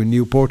studio in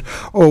Newport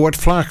or at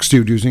Flack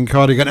Studios in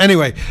Cardigan.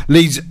 Anyway,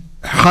 Lee's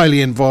highly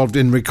involved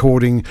in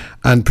recording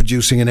and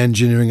producing and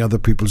engineering other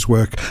people's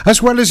work,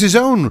 as well as his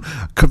own,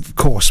 of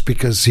course,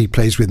 because he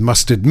plays with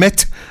Mustard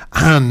Mitt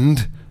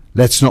and...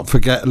 let's not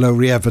forget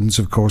Lowry Evans,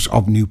 of course,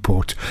 of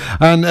Newport.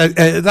 And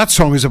that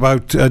song is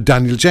about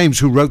Daniel James,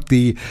 who wrote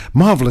the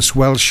marvellous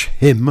Welsh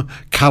hymn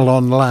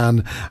Calon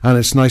Lan, and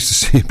it's nice to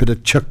see a bit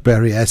of Chuck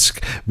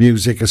Berry-esque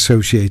music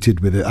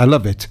associated with it. I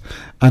love it.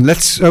 And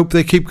let's hope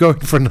they keep going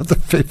for another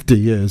 50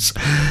 years.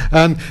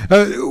 And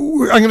I'm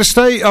going to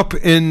stay up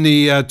in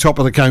the top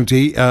of the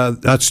county.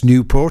 That's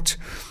Newport.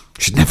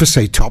 I should never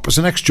say top. As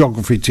an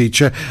ex-geography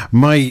teacher,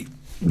 my...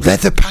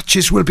 leather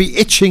patches will be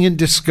itching in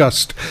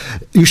disgust.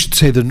 You should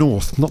say the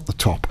north, not the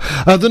top.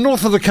 The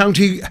north of the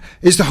county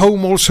is the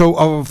home also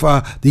of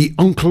the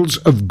Uncles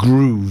of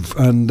Groove,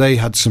 and they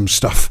had some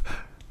stuff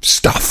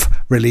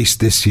released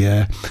this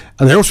year.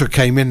 And they also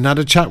came in and had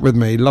a chat with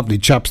me. Lovely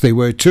chaps they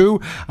were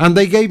too. And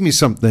they gave me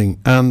something.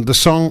 And the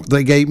song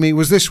they gave me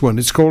was this one.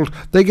 It's called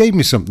They Gave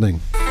Me Something.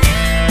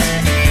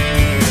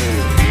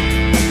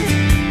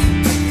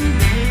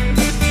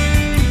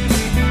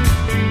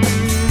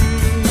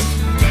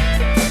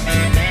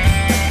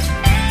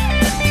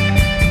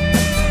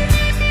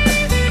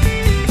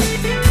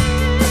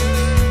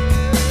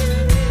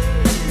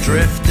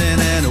 Drifting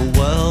in a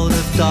world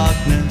of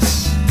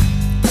darkness,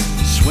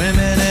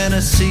 swimming in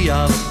a sea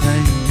of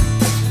pain.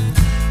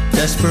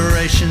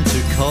 Desperation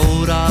took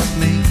hold of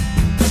me,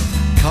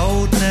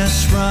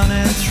 coldness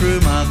running through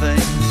my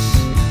veins.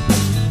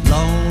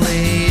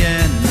 Lonely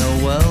in a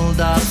world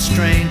of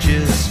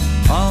strangers,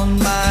 on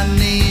my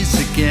knees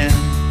again.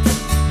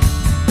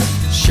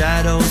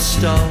 Shadows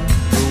stole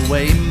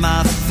away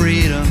my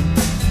freedom,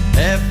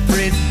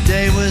 every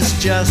day was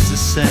just the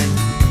same.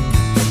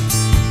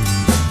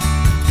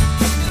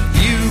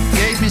 You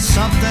gave me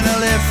something to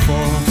live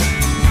for.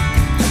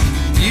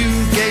 You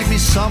gave me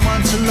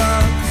someone to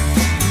love.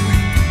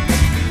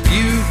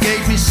 You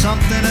gave me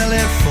something to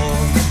live for.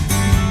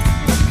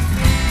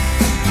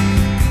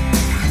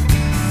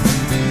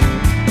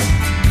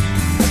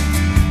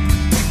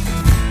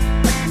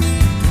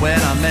 When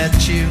I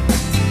met you,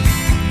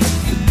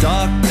 the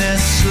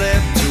darkness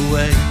slipped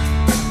away,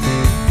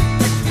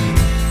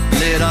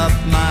 lit up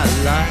my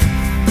life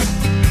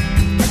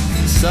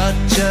in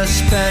such a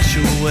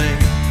special way.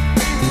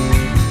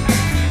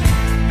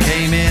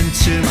 Came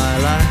into my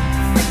life,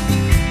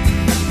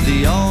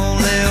 the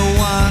only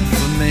one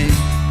for me.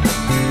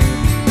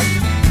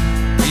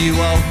 You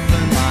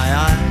opened my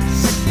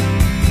eyes,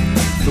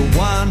 the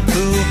one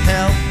who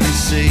helped me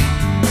see.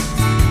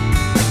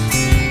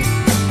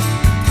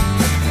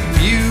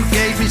 You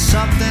gave me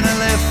something to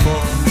live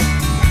for.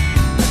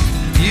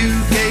 You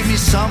gave me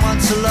someone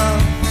to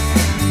love.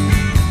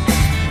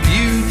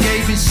 You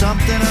gave me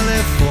something to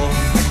live for.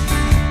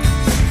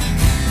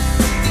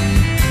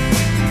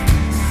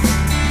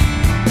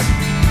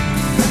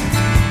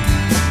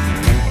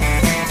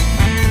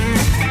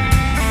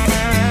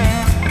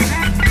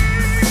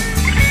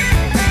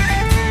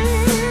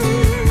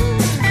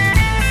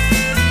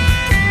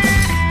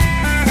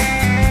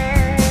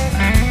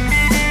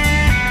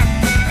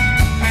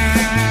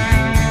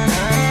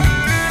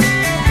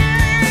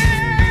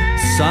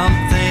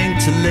 Something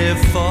to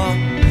live for,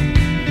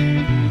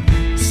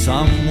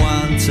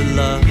 someone to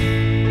love.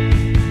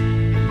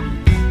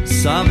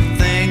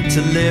 Something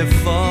to live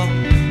for,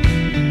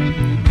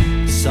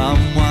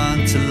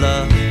 someone to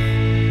love.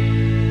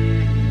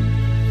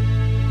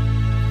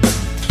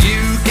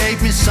 You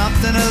gave me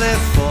something to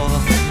live for.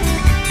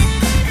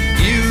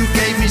 You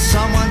gave me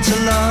someone to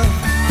love.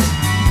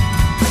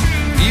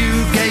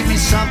 You gave me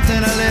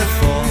something to live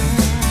for.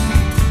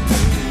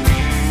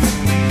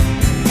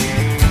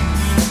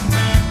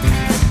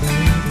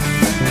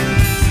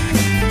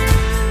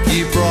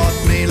 You brought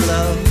me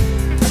love,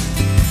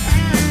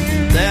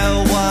 there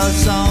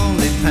was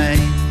only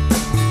pain.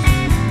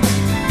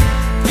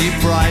 You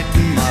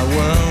brightened my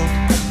world,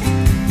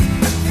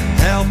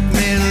 helped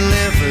me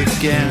live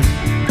again.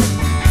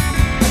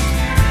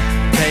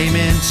 Came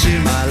into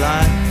my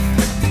life,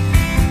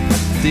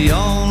 the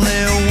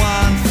only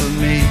one for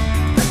me.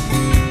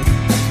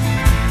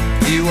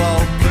 You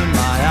opened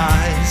my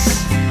eyes,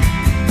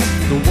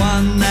 the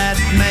one that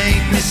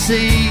made me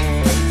see.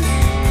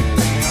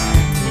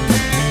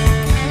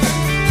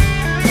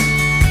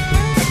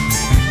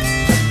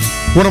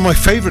 One of my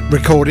favourite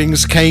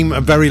recordings came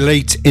very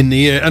late in the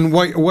year, and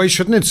why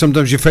shouldn't it?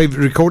 Sometimes your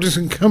favourite recordings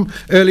can come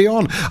early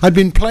on. I'd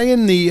been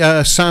playing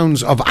the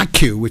sounds of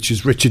Acw, which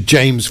is Richard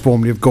James,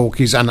 formerly of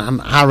Gorky's, and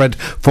Harrod,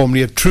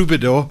 formerly of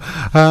Troubadour,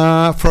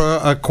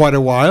 for quite a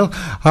while,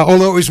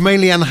 although it was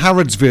mainly Anne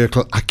Harrod's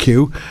vehicle,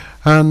 Acw,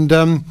 and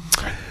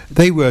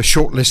They were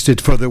shortlisted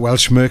for the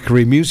Welsh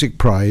Mercury Music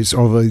Prize,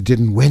 although they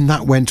didn't win.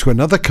 That went to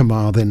another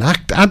Cymraeg in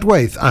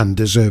Adwaith, and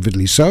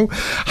deservedly so.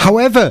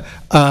 However,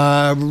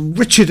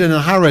 Richard and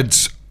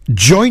Harrod's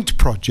joint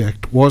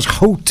project was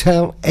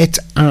Hotel et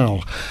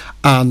al.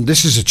 And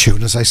this is a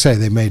tune, as I say,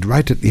 they made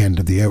right at the end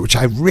of the year, which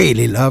I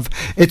really love.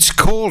 It's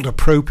called,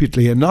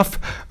 appropriately enough,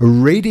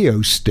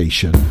 Radio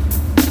Station.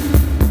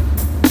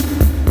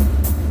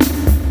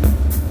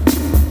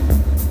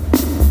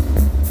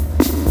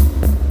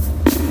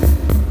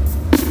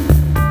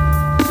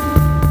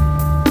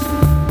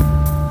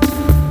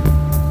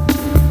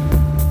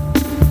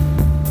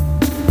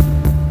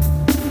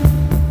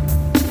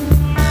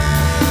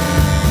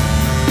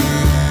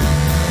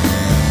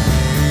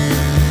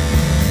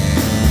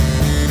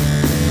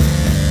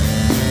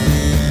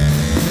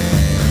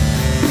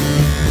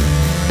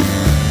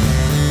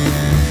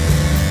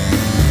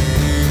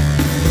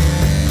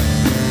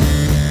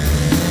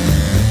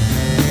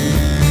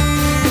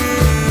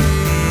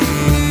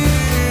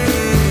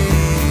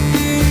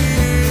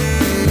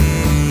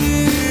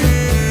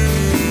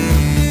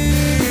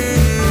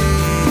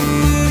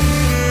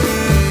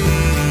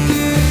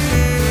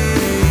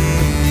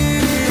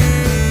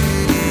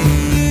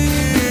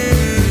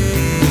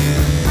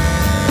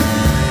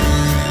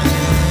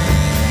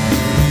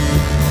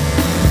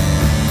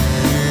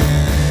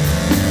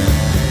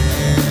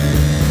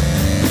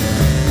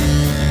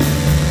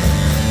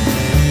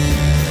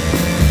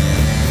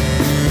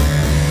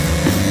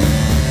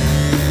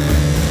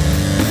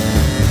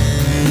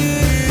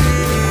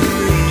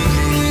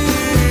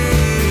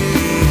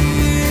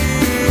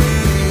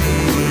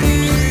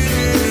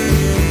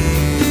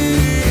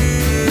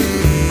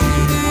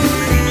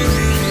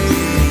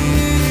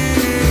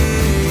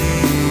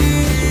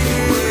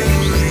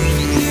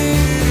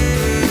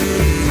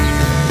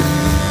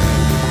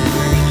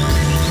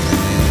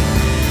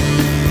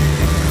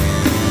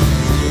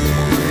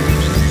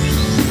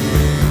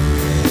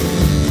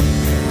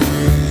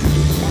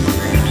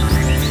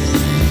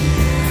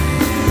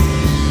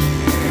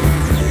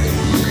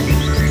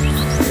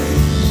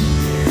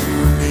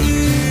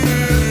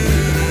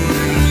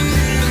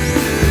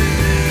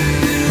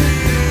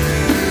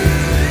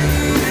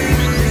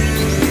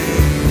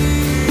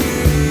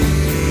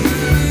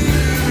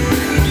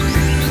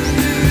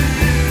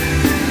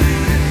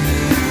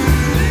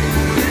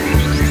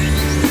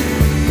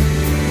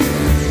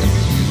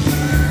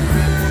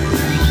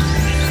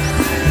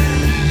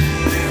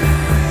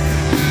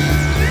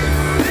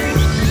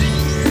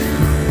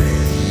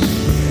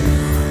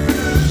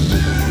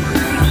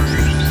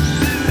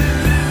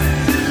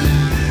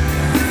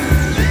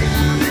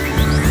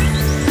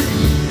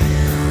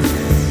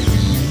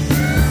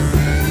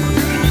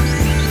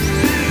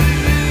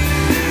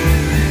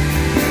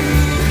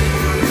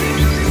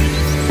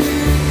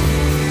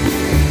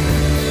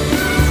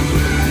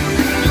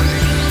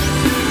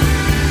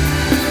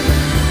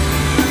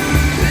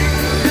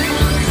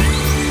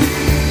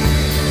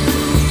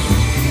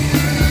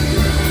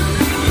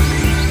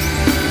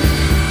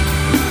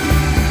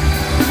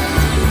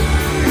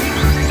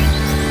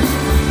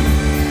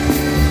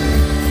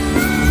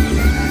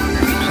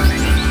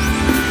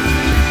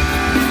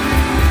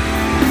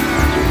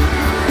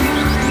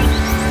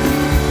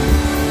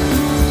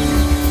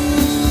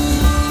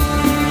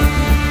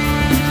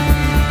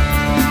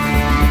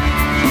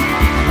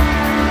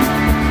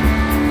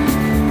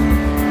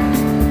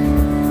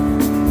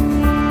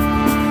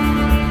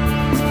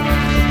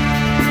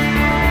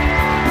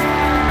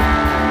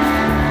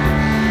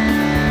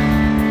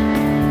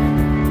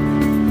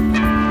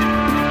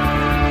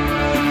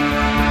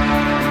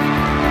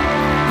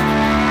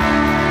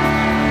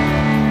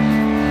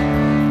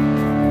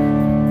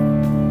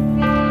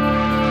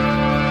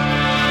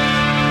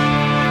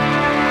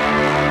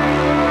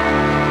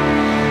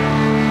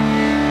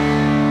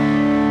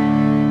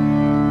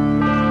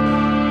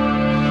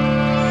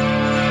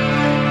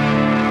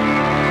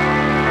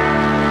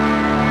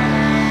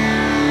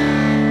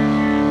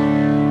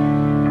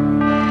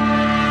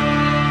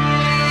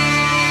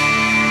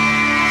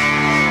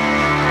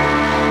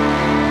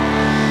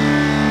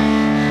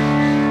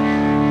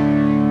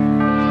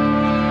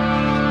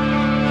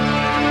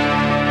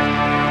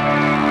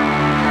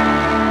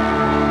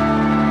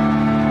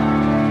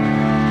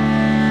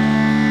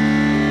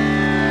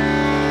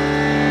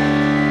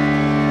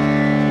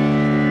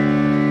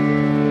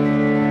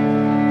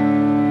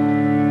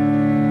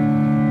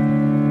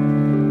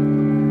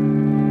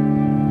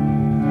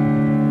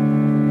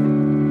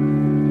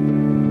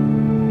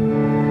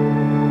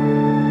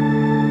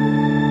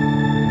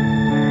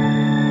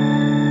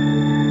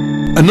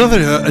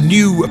 Another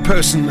new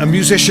person, a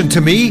musician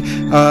to me,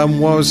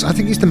 was, I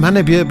think he's the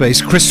Manabeer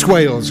bass, Chris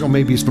Swales, or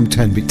maybe he's from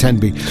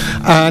Tenby,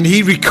 and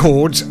he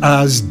records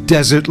as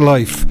Desert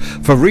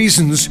Life for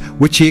reasons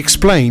which he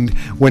explained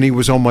when he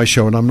was on my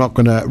show, and I'm not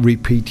going to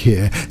repeat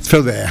here.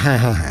 So there, ha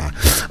ha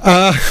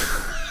ha.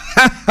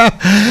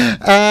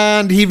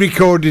 And he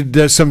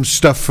recorded some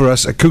stuff for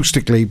us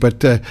acoustically,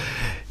 but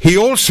he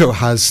also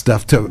has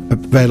stuff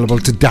available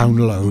to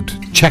download.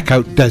 Check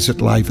out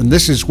Desert Life, and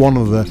this is one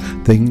of the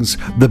things,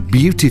 the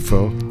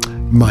beautiful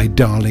My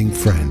Darling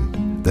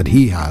Friend, that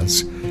he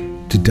has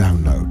to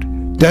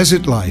download.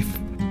 Desert Life.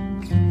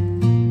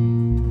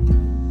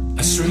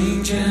 A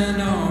strange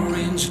and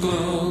orange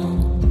glow.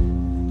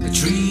 The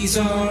trees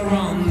are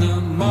on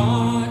the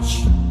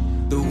march.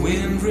 The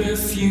wind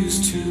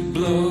refused to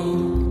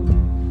blow.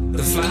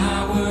 The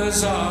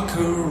flowers are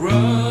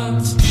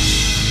corrupt.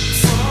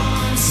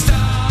 From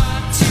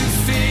start to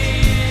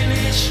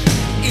finish,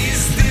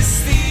 is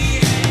this the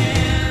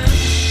end?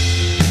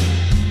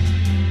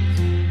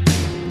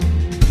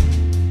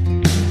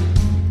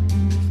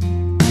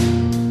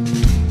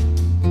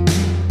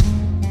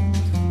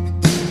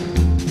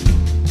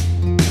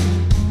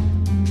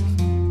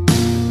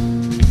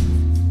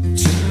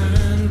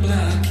 Turn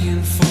black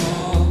and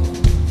fall.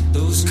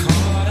 Those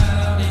caught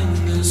out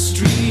in the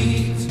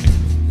street,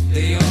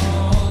 they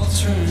all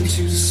turn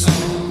to salt.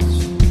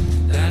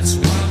 That's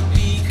what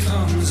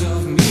becomes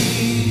of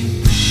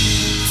me.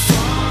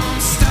 From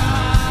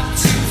start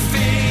to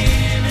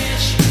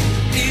finish,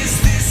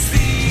 is this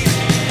the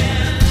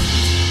end?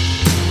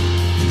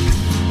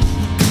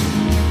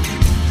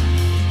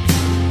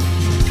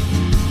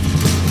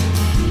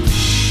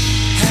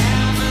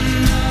 Have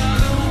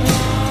another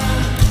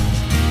one,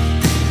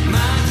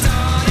 my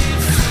darling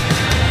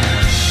friend.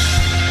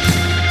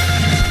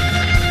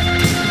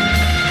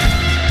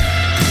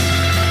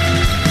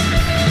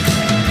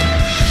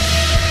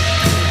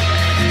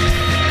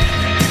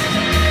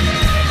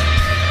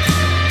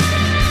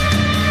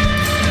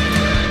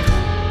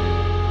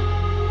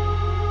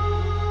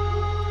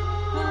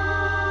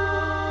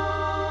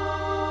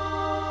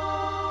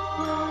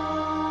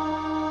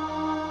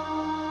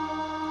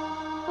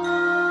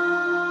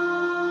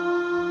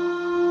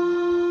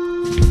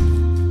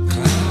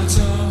 Clouds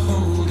are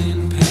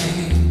holding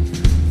pain,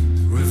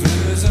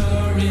 rivers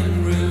are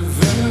in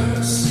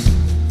reverse.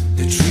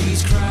 The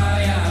trees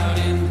cry out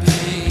in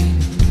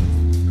pain,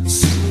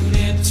 soon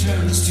it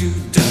turns to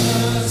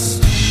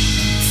dust.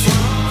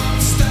 From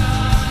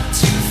start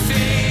to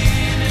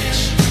finish,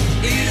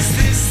 is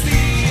this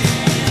the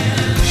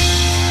end?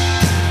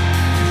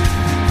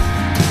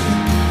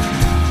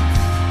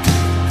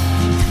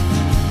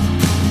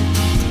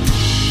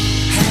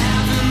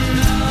 Have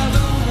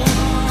another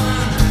one,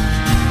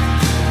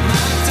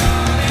 my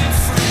darling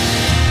friend.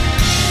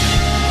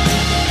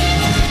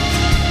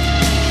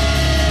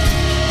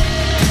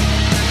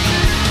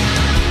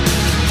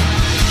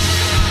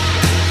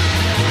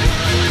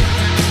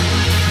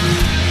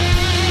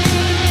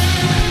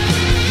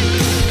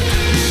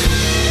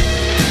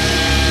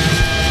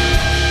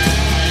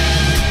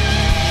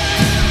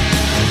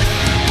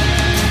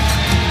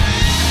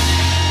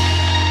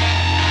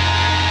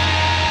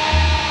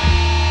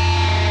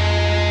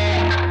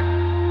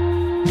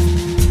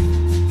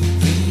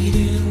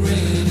 Bleeding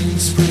red in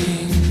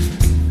spring,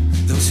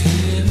 those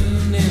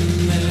hidden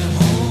in their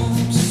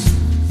homes,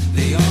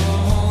 they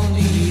all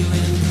kneel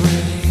and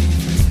pray.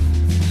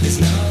 There's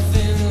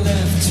nothing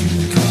left to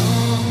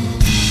come.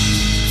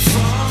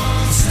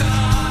 From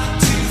start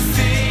to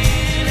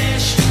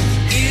finish,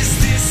 is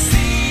this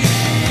the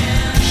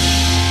end?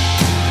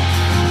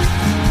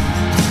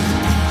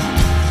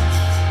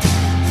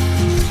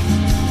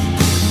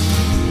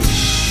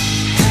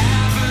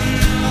 Have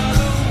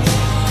another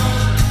one,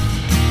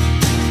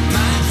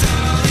 my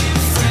darling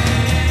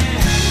friend.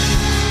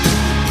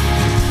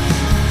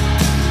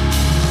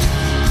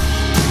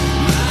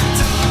 My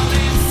darling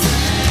friend.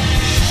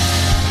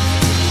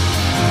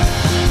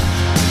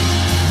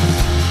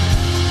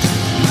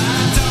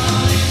 My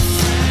darling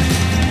friend.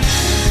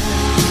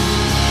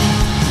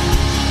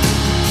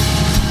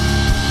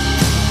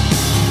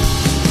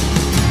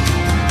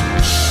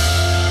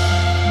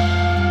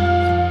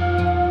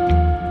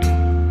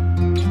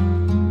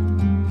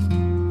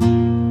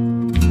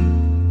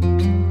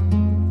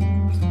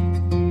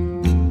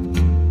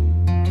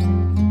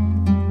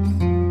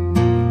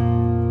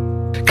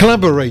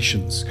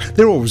 Collaborations,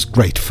 they're always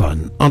great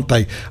fun, aren't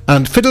they?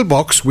 And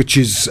Fiddlebox, which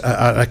is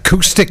an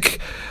acoustic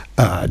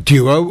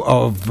duo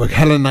of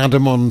Helen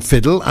Adam on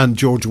fiddle and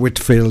George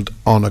Whitfield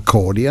on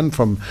accordion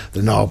from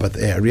the Narberth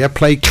area,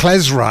 play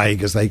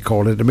klezraig, as they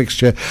call it, a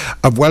mixture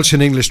of Welsh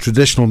and English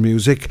traditional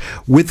music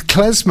with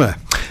klezmer.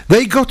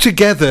 They got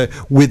together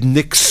with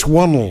Nick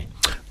Swannell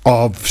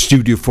of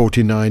Studio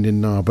 49 in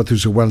Narberth,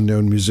 who's a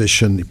well-known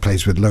musician. He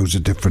plays with loads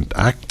of different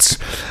acts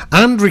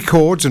and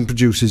records and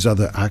produces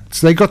other acts.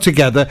 They got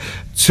together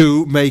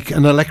to make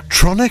an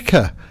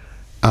electronica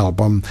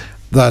album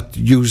that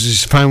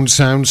uses found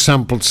sounds,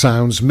 sampled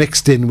sounds,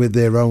 mixed in with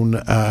their own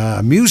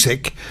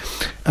music.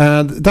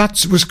 And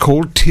that was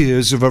called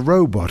Tears of a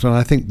Robot. And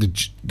I think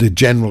the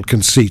general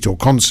conceit or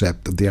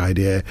concept of the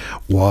idea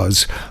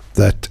was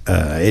that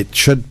it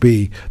should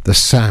be the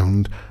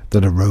sound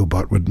that a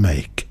robot would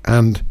make.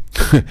 And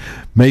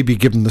maybe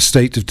given the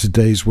state of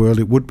today's world,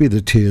 it would be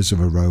the tears of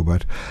a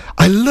robot.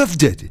 I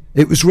loved it.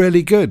 It was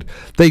really good.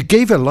 They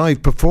gave a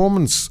live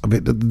performance of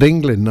it at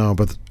England now,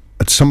 but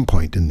at some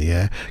point in the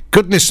year.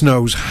 Goodness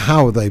knows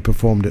how they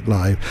performed it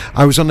live.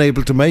 I was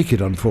unable to make it,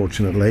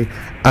 unfortunately.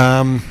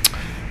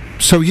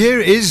 So here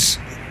is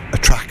a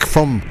track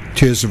from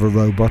Tears of a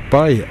Robot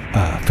by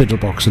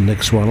Fiddlebox and Nick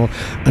Swannell,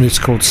 and it's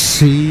called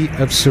Sea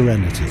of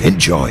Serenity.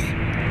 Enjoy.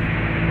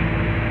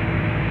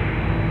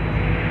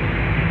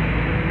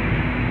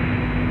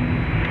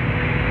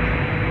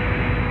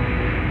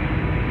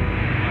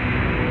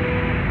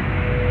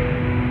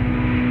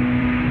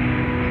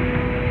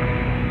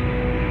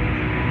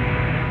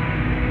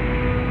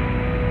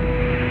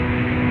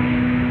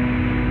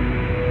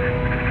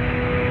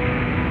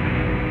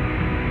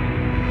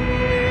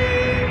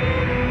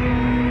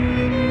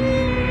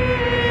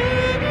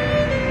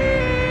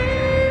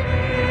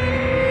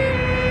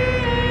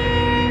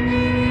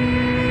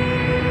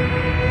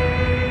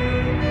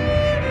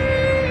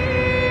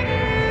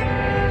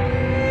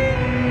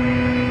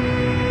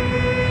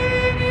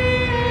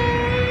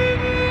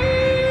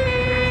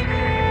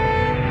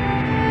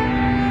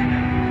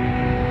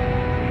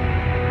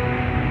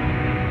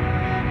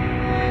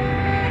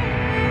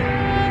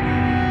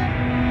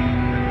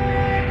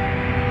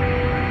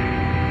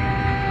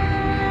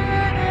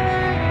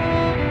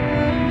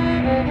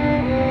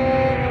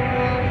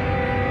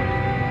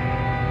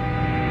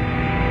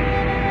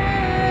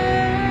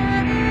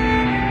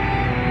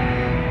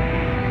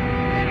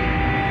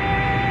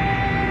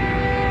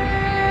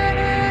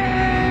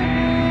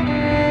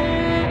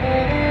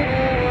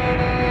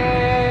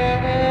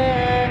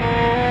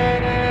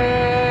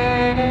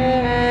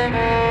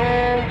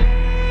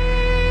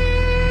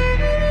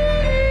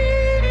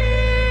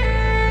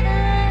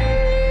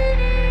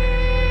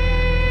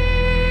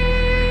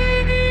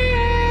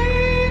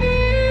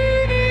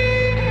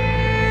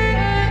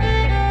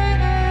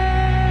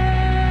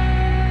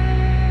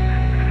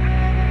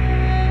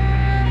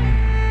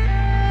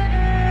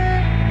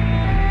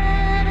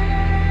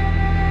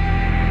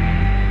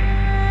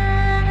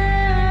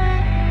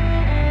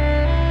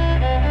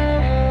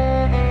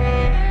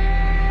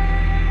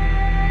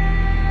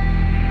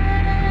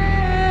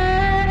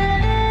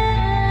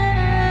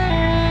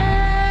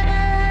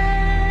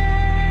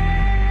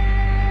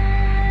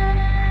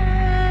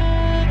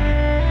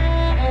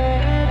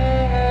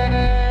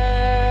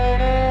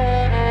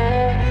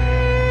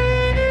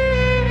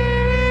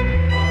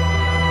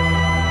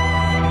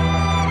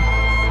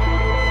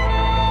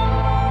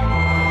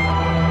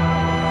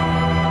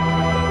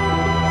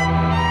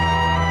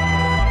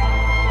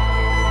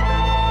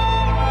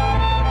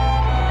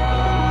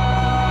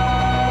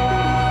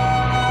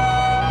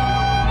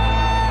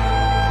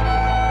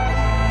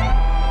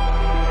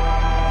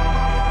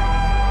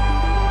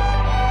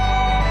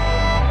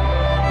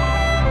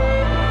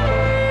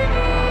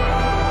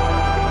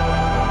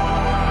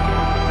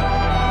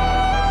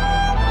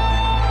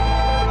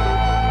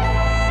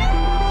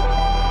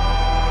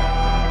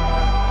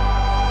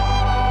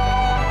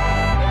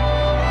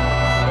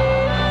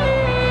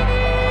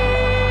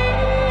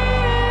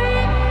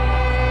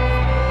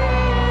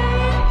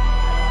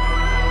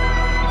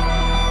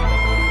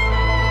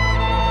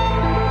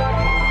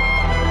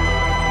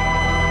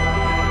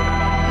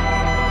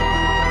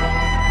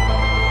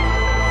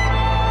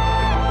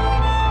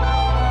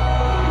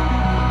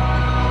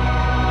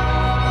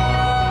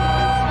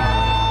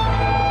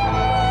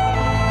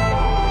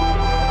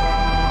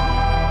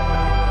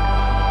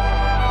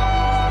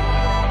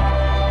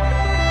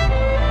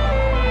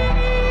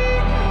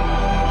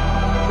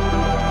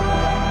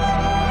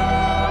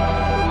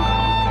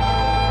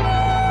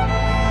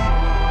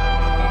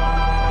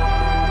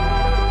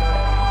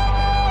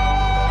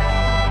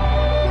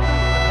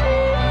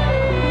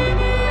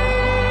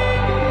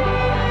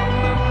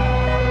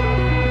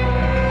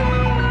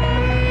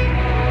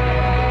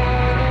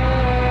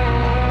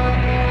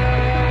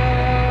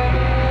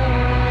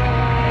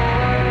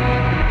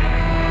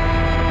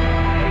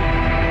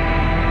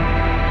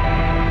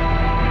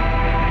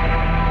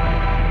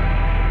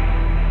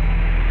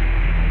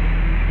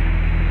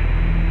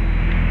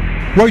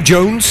 Roy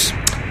Jones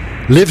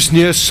lives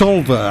near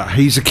Solva.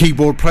 He's a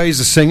keyboard player, he's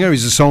a singer,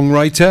 he's a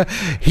songwriter.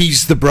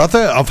 He's the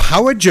brother of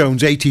Howard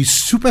Jones, 80s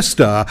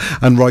superstar,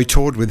 and Roy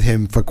toured with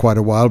him for quite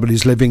a while, but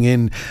he's living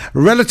in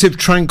relative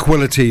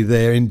tranquility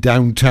there in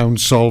downtown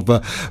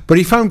Solva. But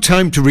he found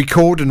time to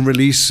record and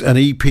release an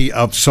EP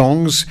of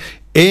songs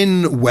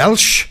in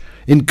Welsh,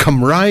 in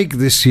Cymraeg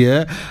this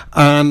year,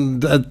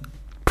 and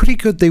pretty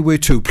good they were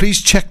too.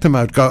 Please check them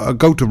out.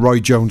 Go to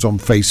Roy Jones on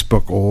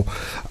Facebook, or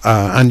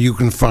and you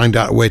can find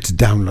out where to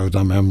download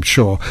them, I'm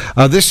sure.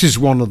 This is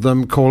one of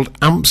them called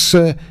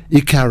Amser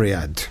I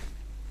Cariad.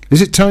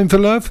 Is it time for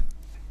love?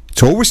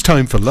 It's always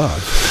time for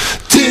love.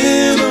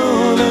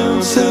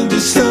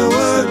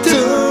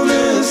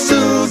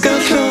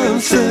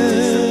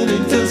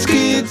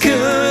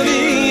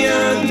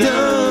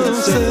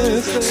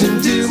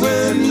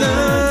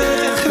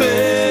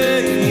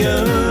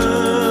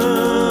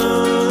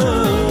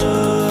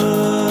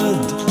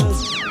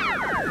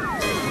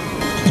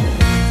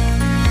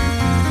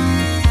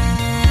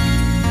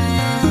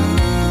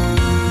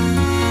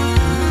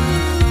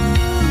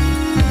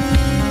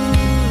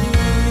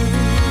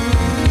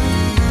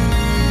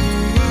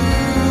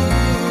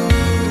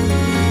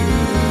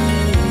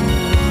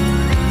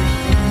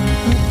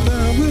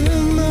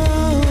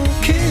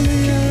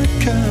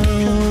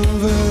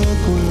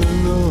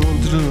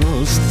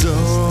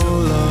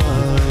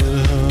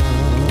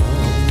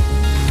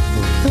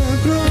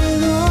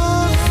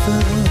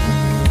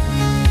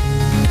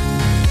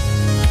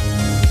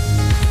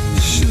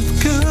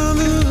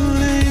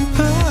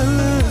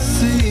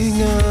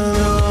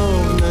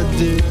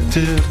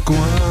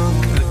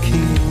 sgwalc ac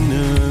un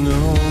yn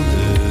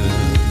older.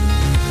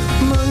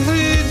 Mae'n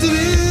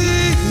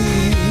rhydryd.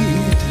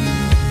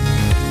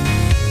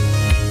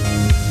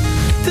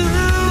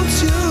 Dawns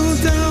yw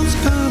dawns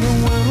pan o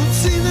weld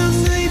sy'n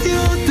ymwneud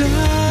o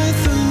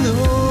daith yn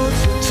oed.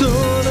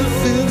 Tord y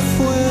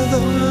ffyrffwedd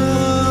o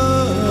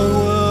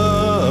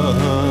awan.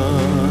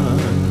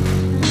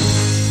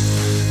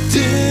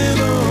 Dim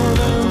ond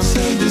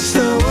amser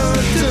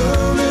distawar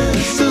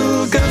dymes o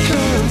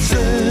gallan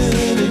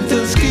sen i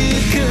dysgu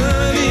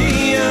canu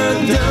a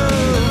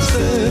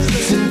danser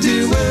sy'n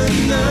diwedd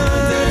na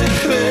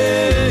dechreuad.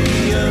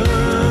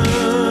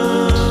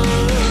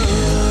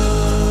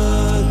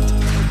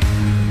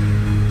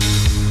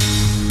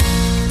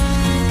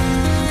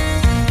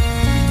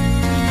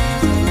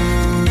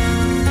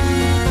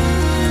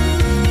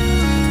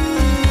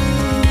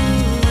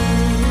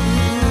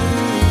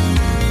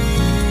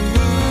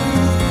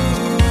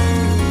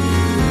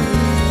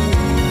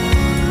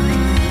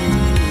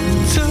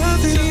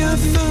 Toddi a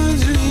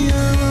ffydri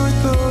a roi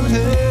bob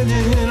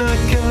hedyn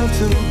ac at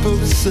yn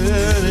bob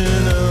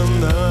senyn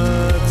am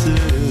at y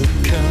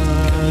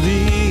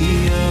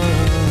cariad.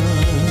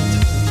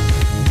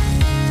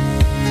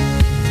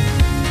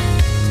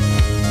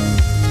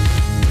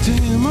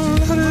 Dim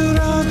ond ar yr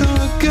ado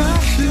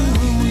gallu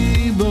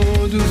i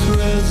bod wrth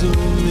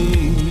reswm ni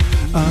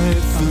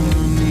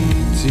aethon ni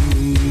ti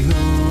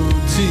ho,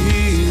 ti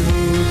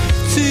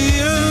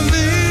a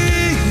fi.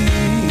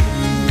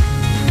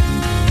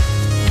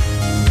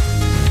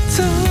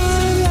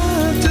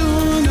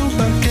 Taladwn o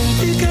bacen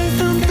i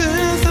gaeth am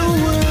beth o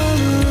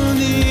welwn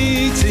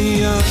i ti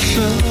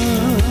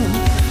allan.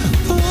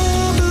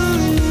 Pob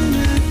yn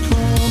uned,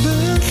 pob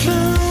yn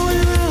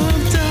llawen o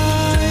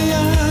dau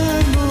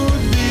ar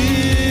mod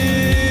byd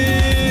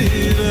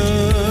a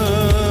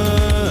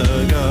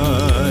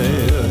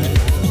gair.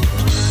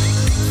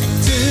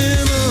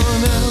 Dim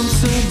ond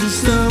amser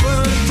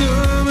distawar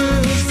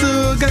dymes o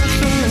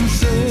gallan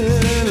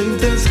sen i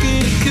dysgu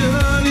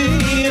canu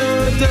a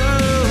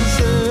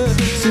danser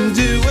sy'n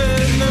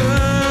diwedd na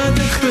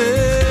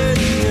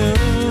dechreuad.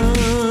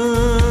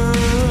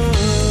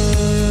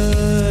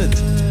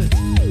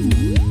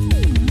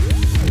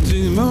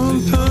 Dim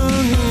ond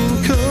pan hi'n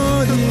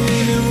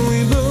cohin yn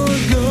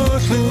wybod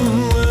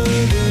gollwng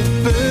wedi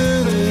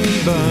berin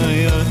bai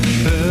a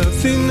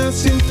perthynas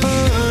sy'n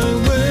pan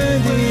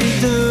wedi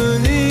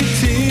dynnu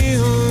ti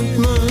ond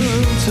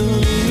ma'n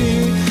tynnu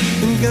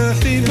yn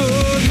gallu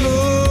bod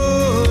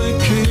mwy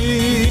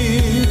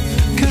cryf.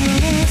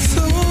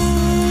 Cathol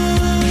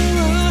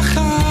a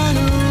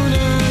chanwn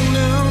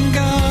yn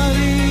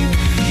gari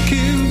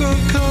cyn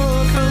bod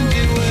coch am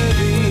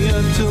diweddu a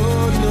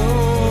dod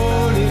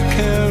nôl i'r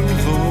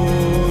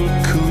cefnfor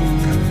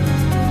cwch.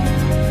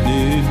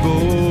 Nid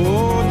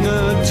bod na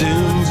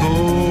dim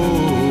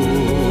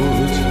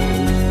fod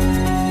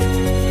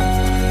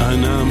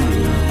yn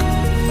amlwg.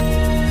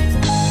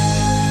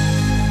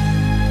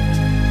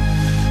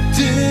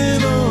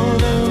 Dim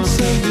ond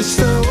amser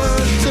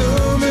distawar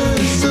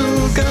dymes o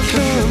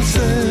gallan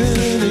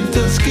sen i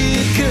dysgu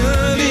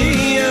canu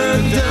a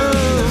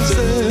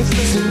danser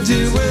sy'n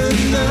diwedd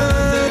na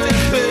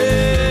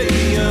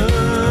dechreuad.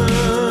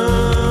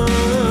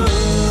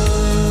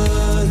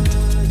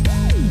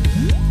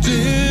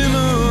 Dim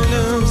ond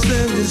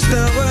amser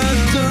distawar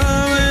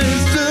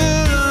dymes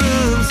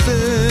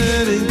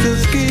i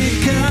dysgu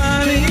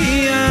canu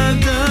a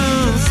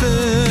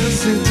danser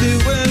sy'n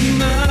diwedd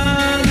na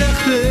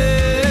dechreuad.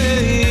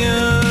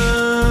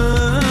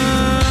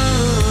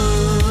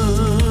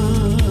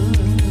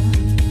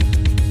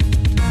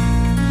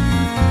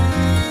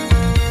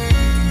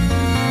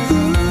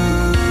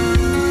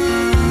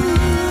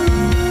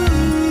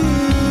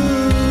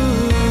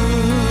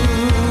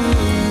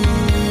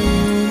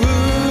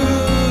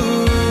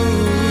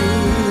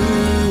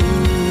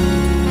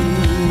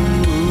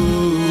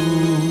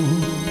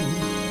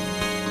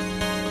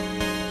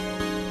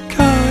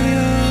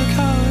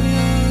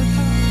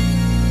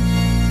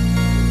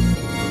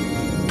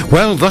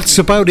 Well, that's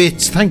about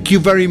it. Thank you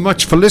very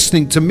much for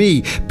listening to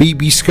me,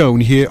 BB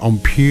Skone, here on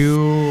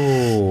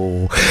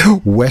Pure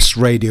West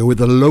Radio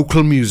with a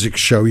local music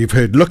show. You've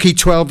heard Lucky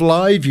 12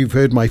 Live. You've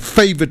heard my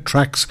favourite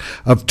tracks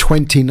of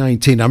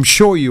 2019. I'm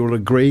sure you'll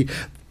agree.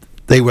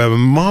 They were a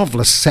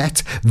marvellous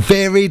set,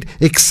 varied,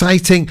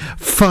 exciting,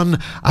 fun,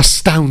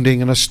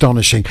 astounding and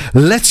astonishing.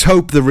 Let's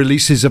hope the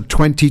releases of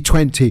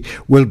 2020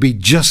 will be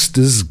just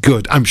as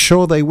good. I'm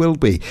sure they will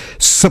be.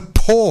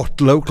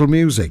 Support local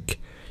music.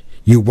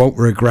 You won't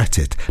regret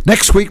it.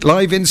 Next week,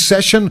 live in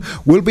session,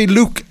 will be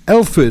Luke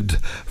Elford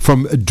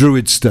from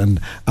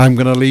Druidston. I'm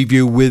going to leave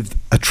you with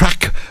a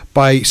track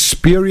by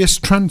Spurious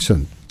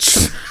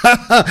Transients.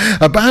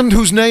 A band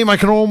whose name I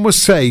can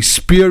almost say,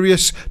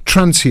 Spurious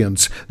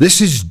Transients.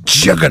 This is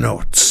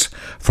Juggernauts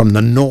from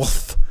the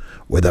north,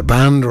 where the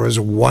band are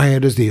as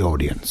wired as the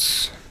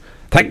audience.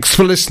 Thanks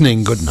for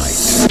listening. Good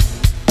night.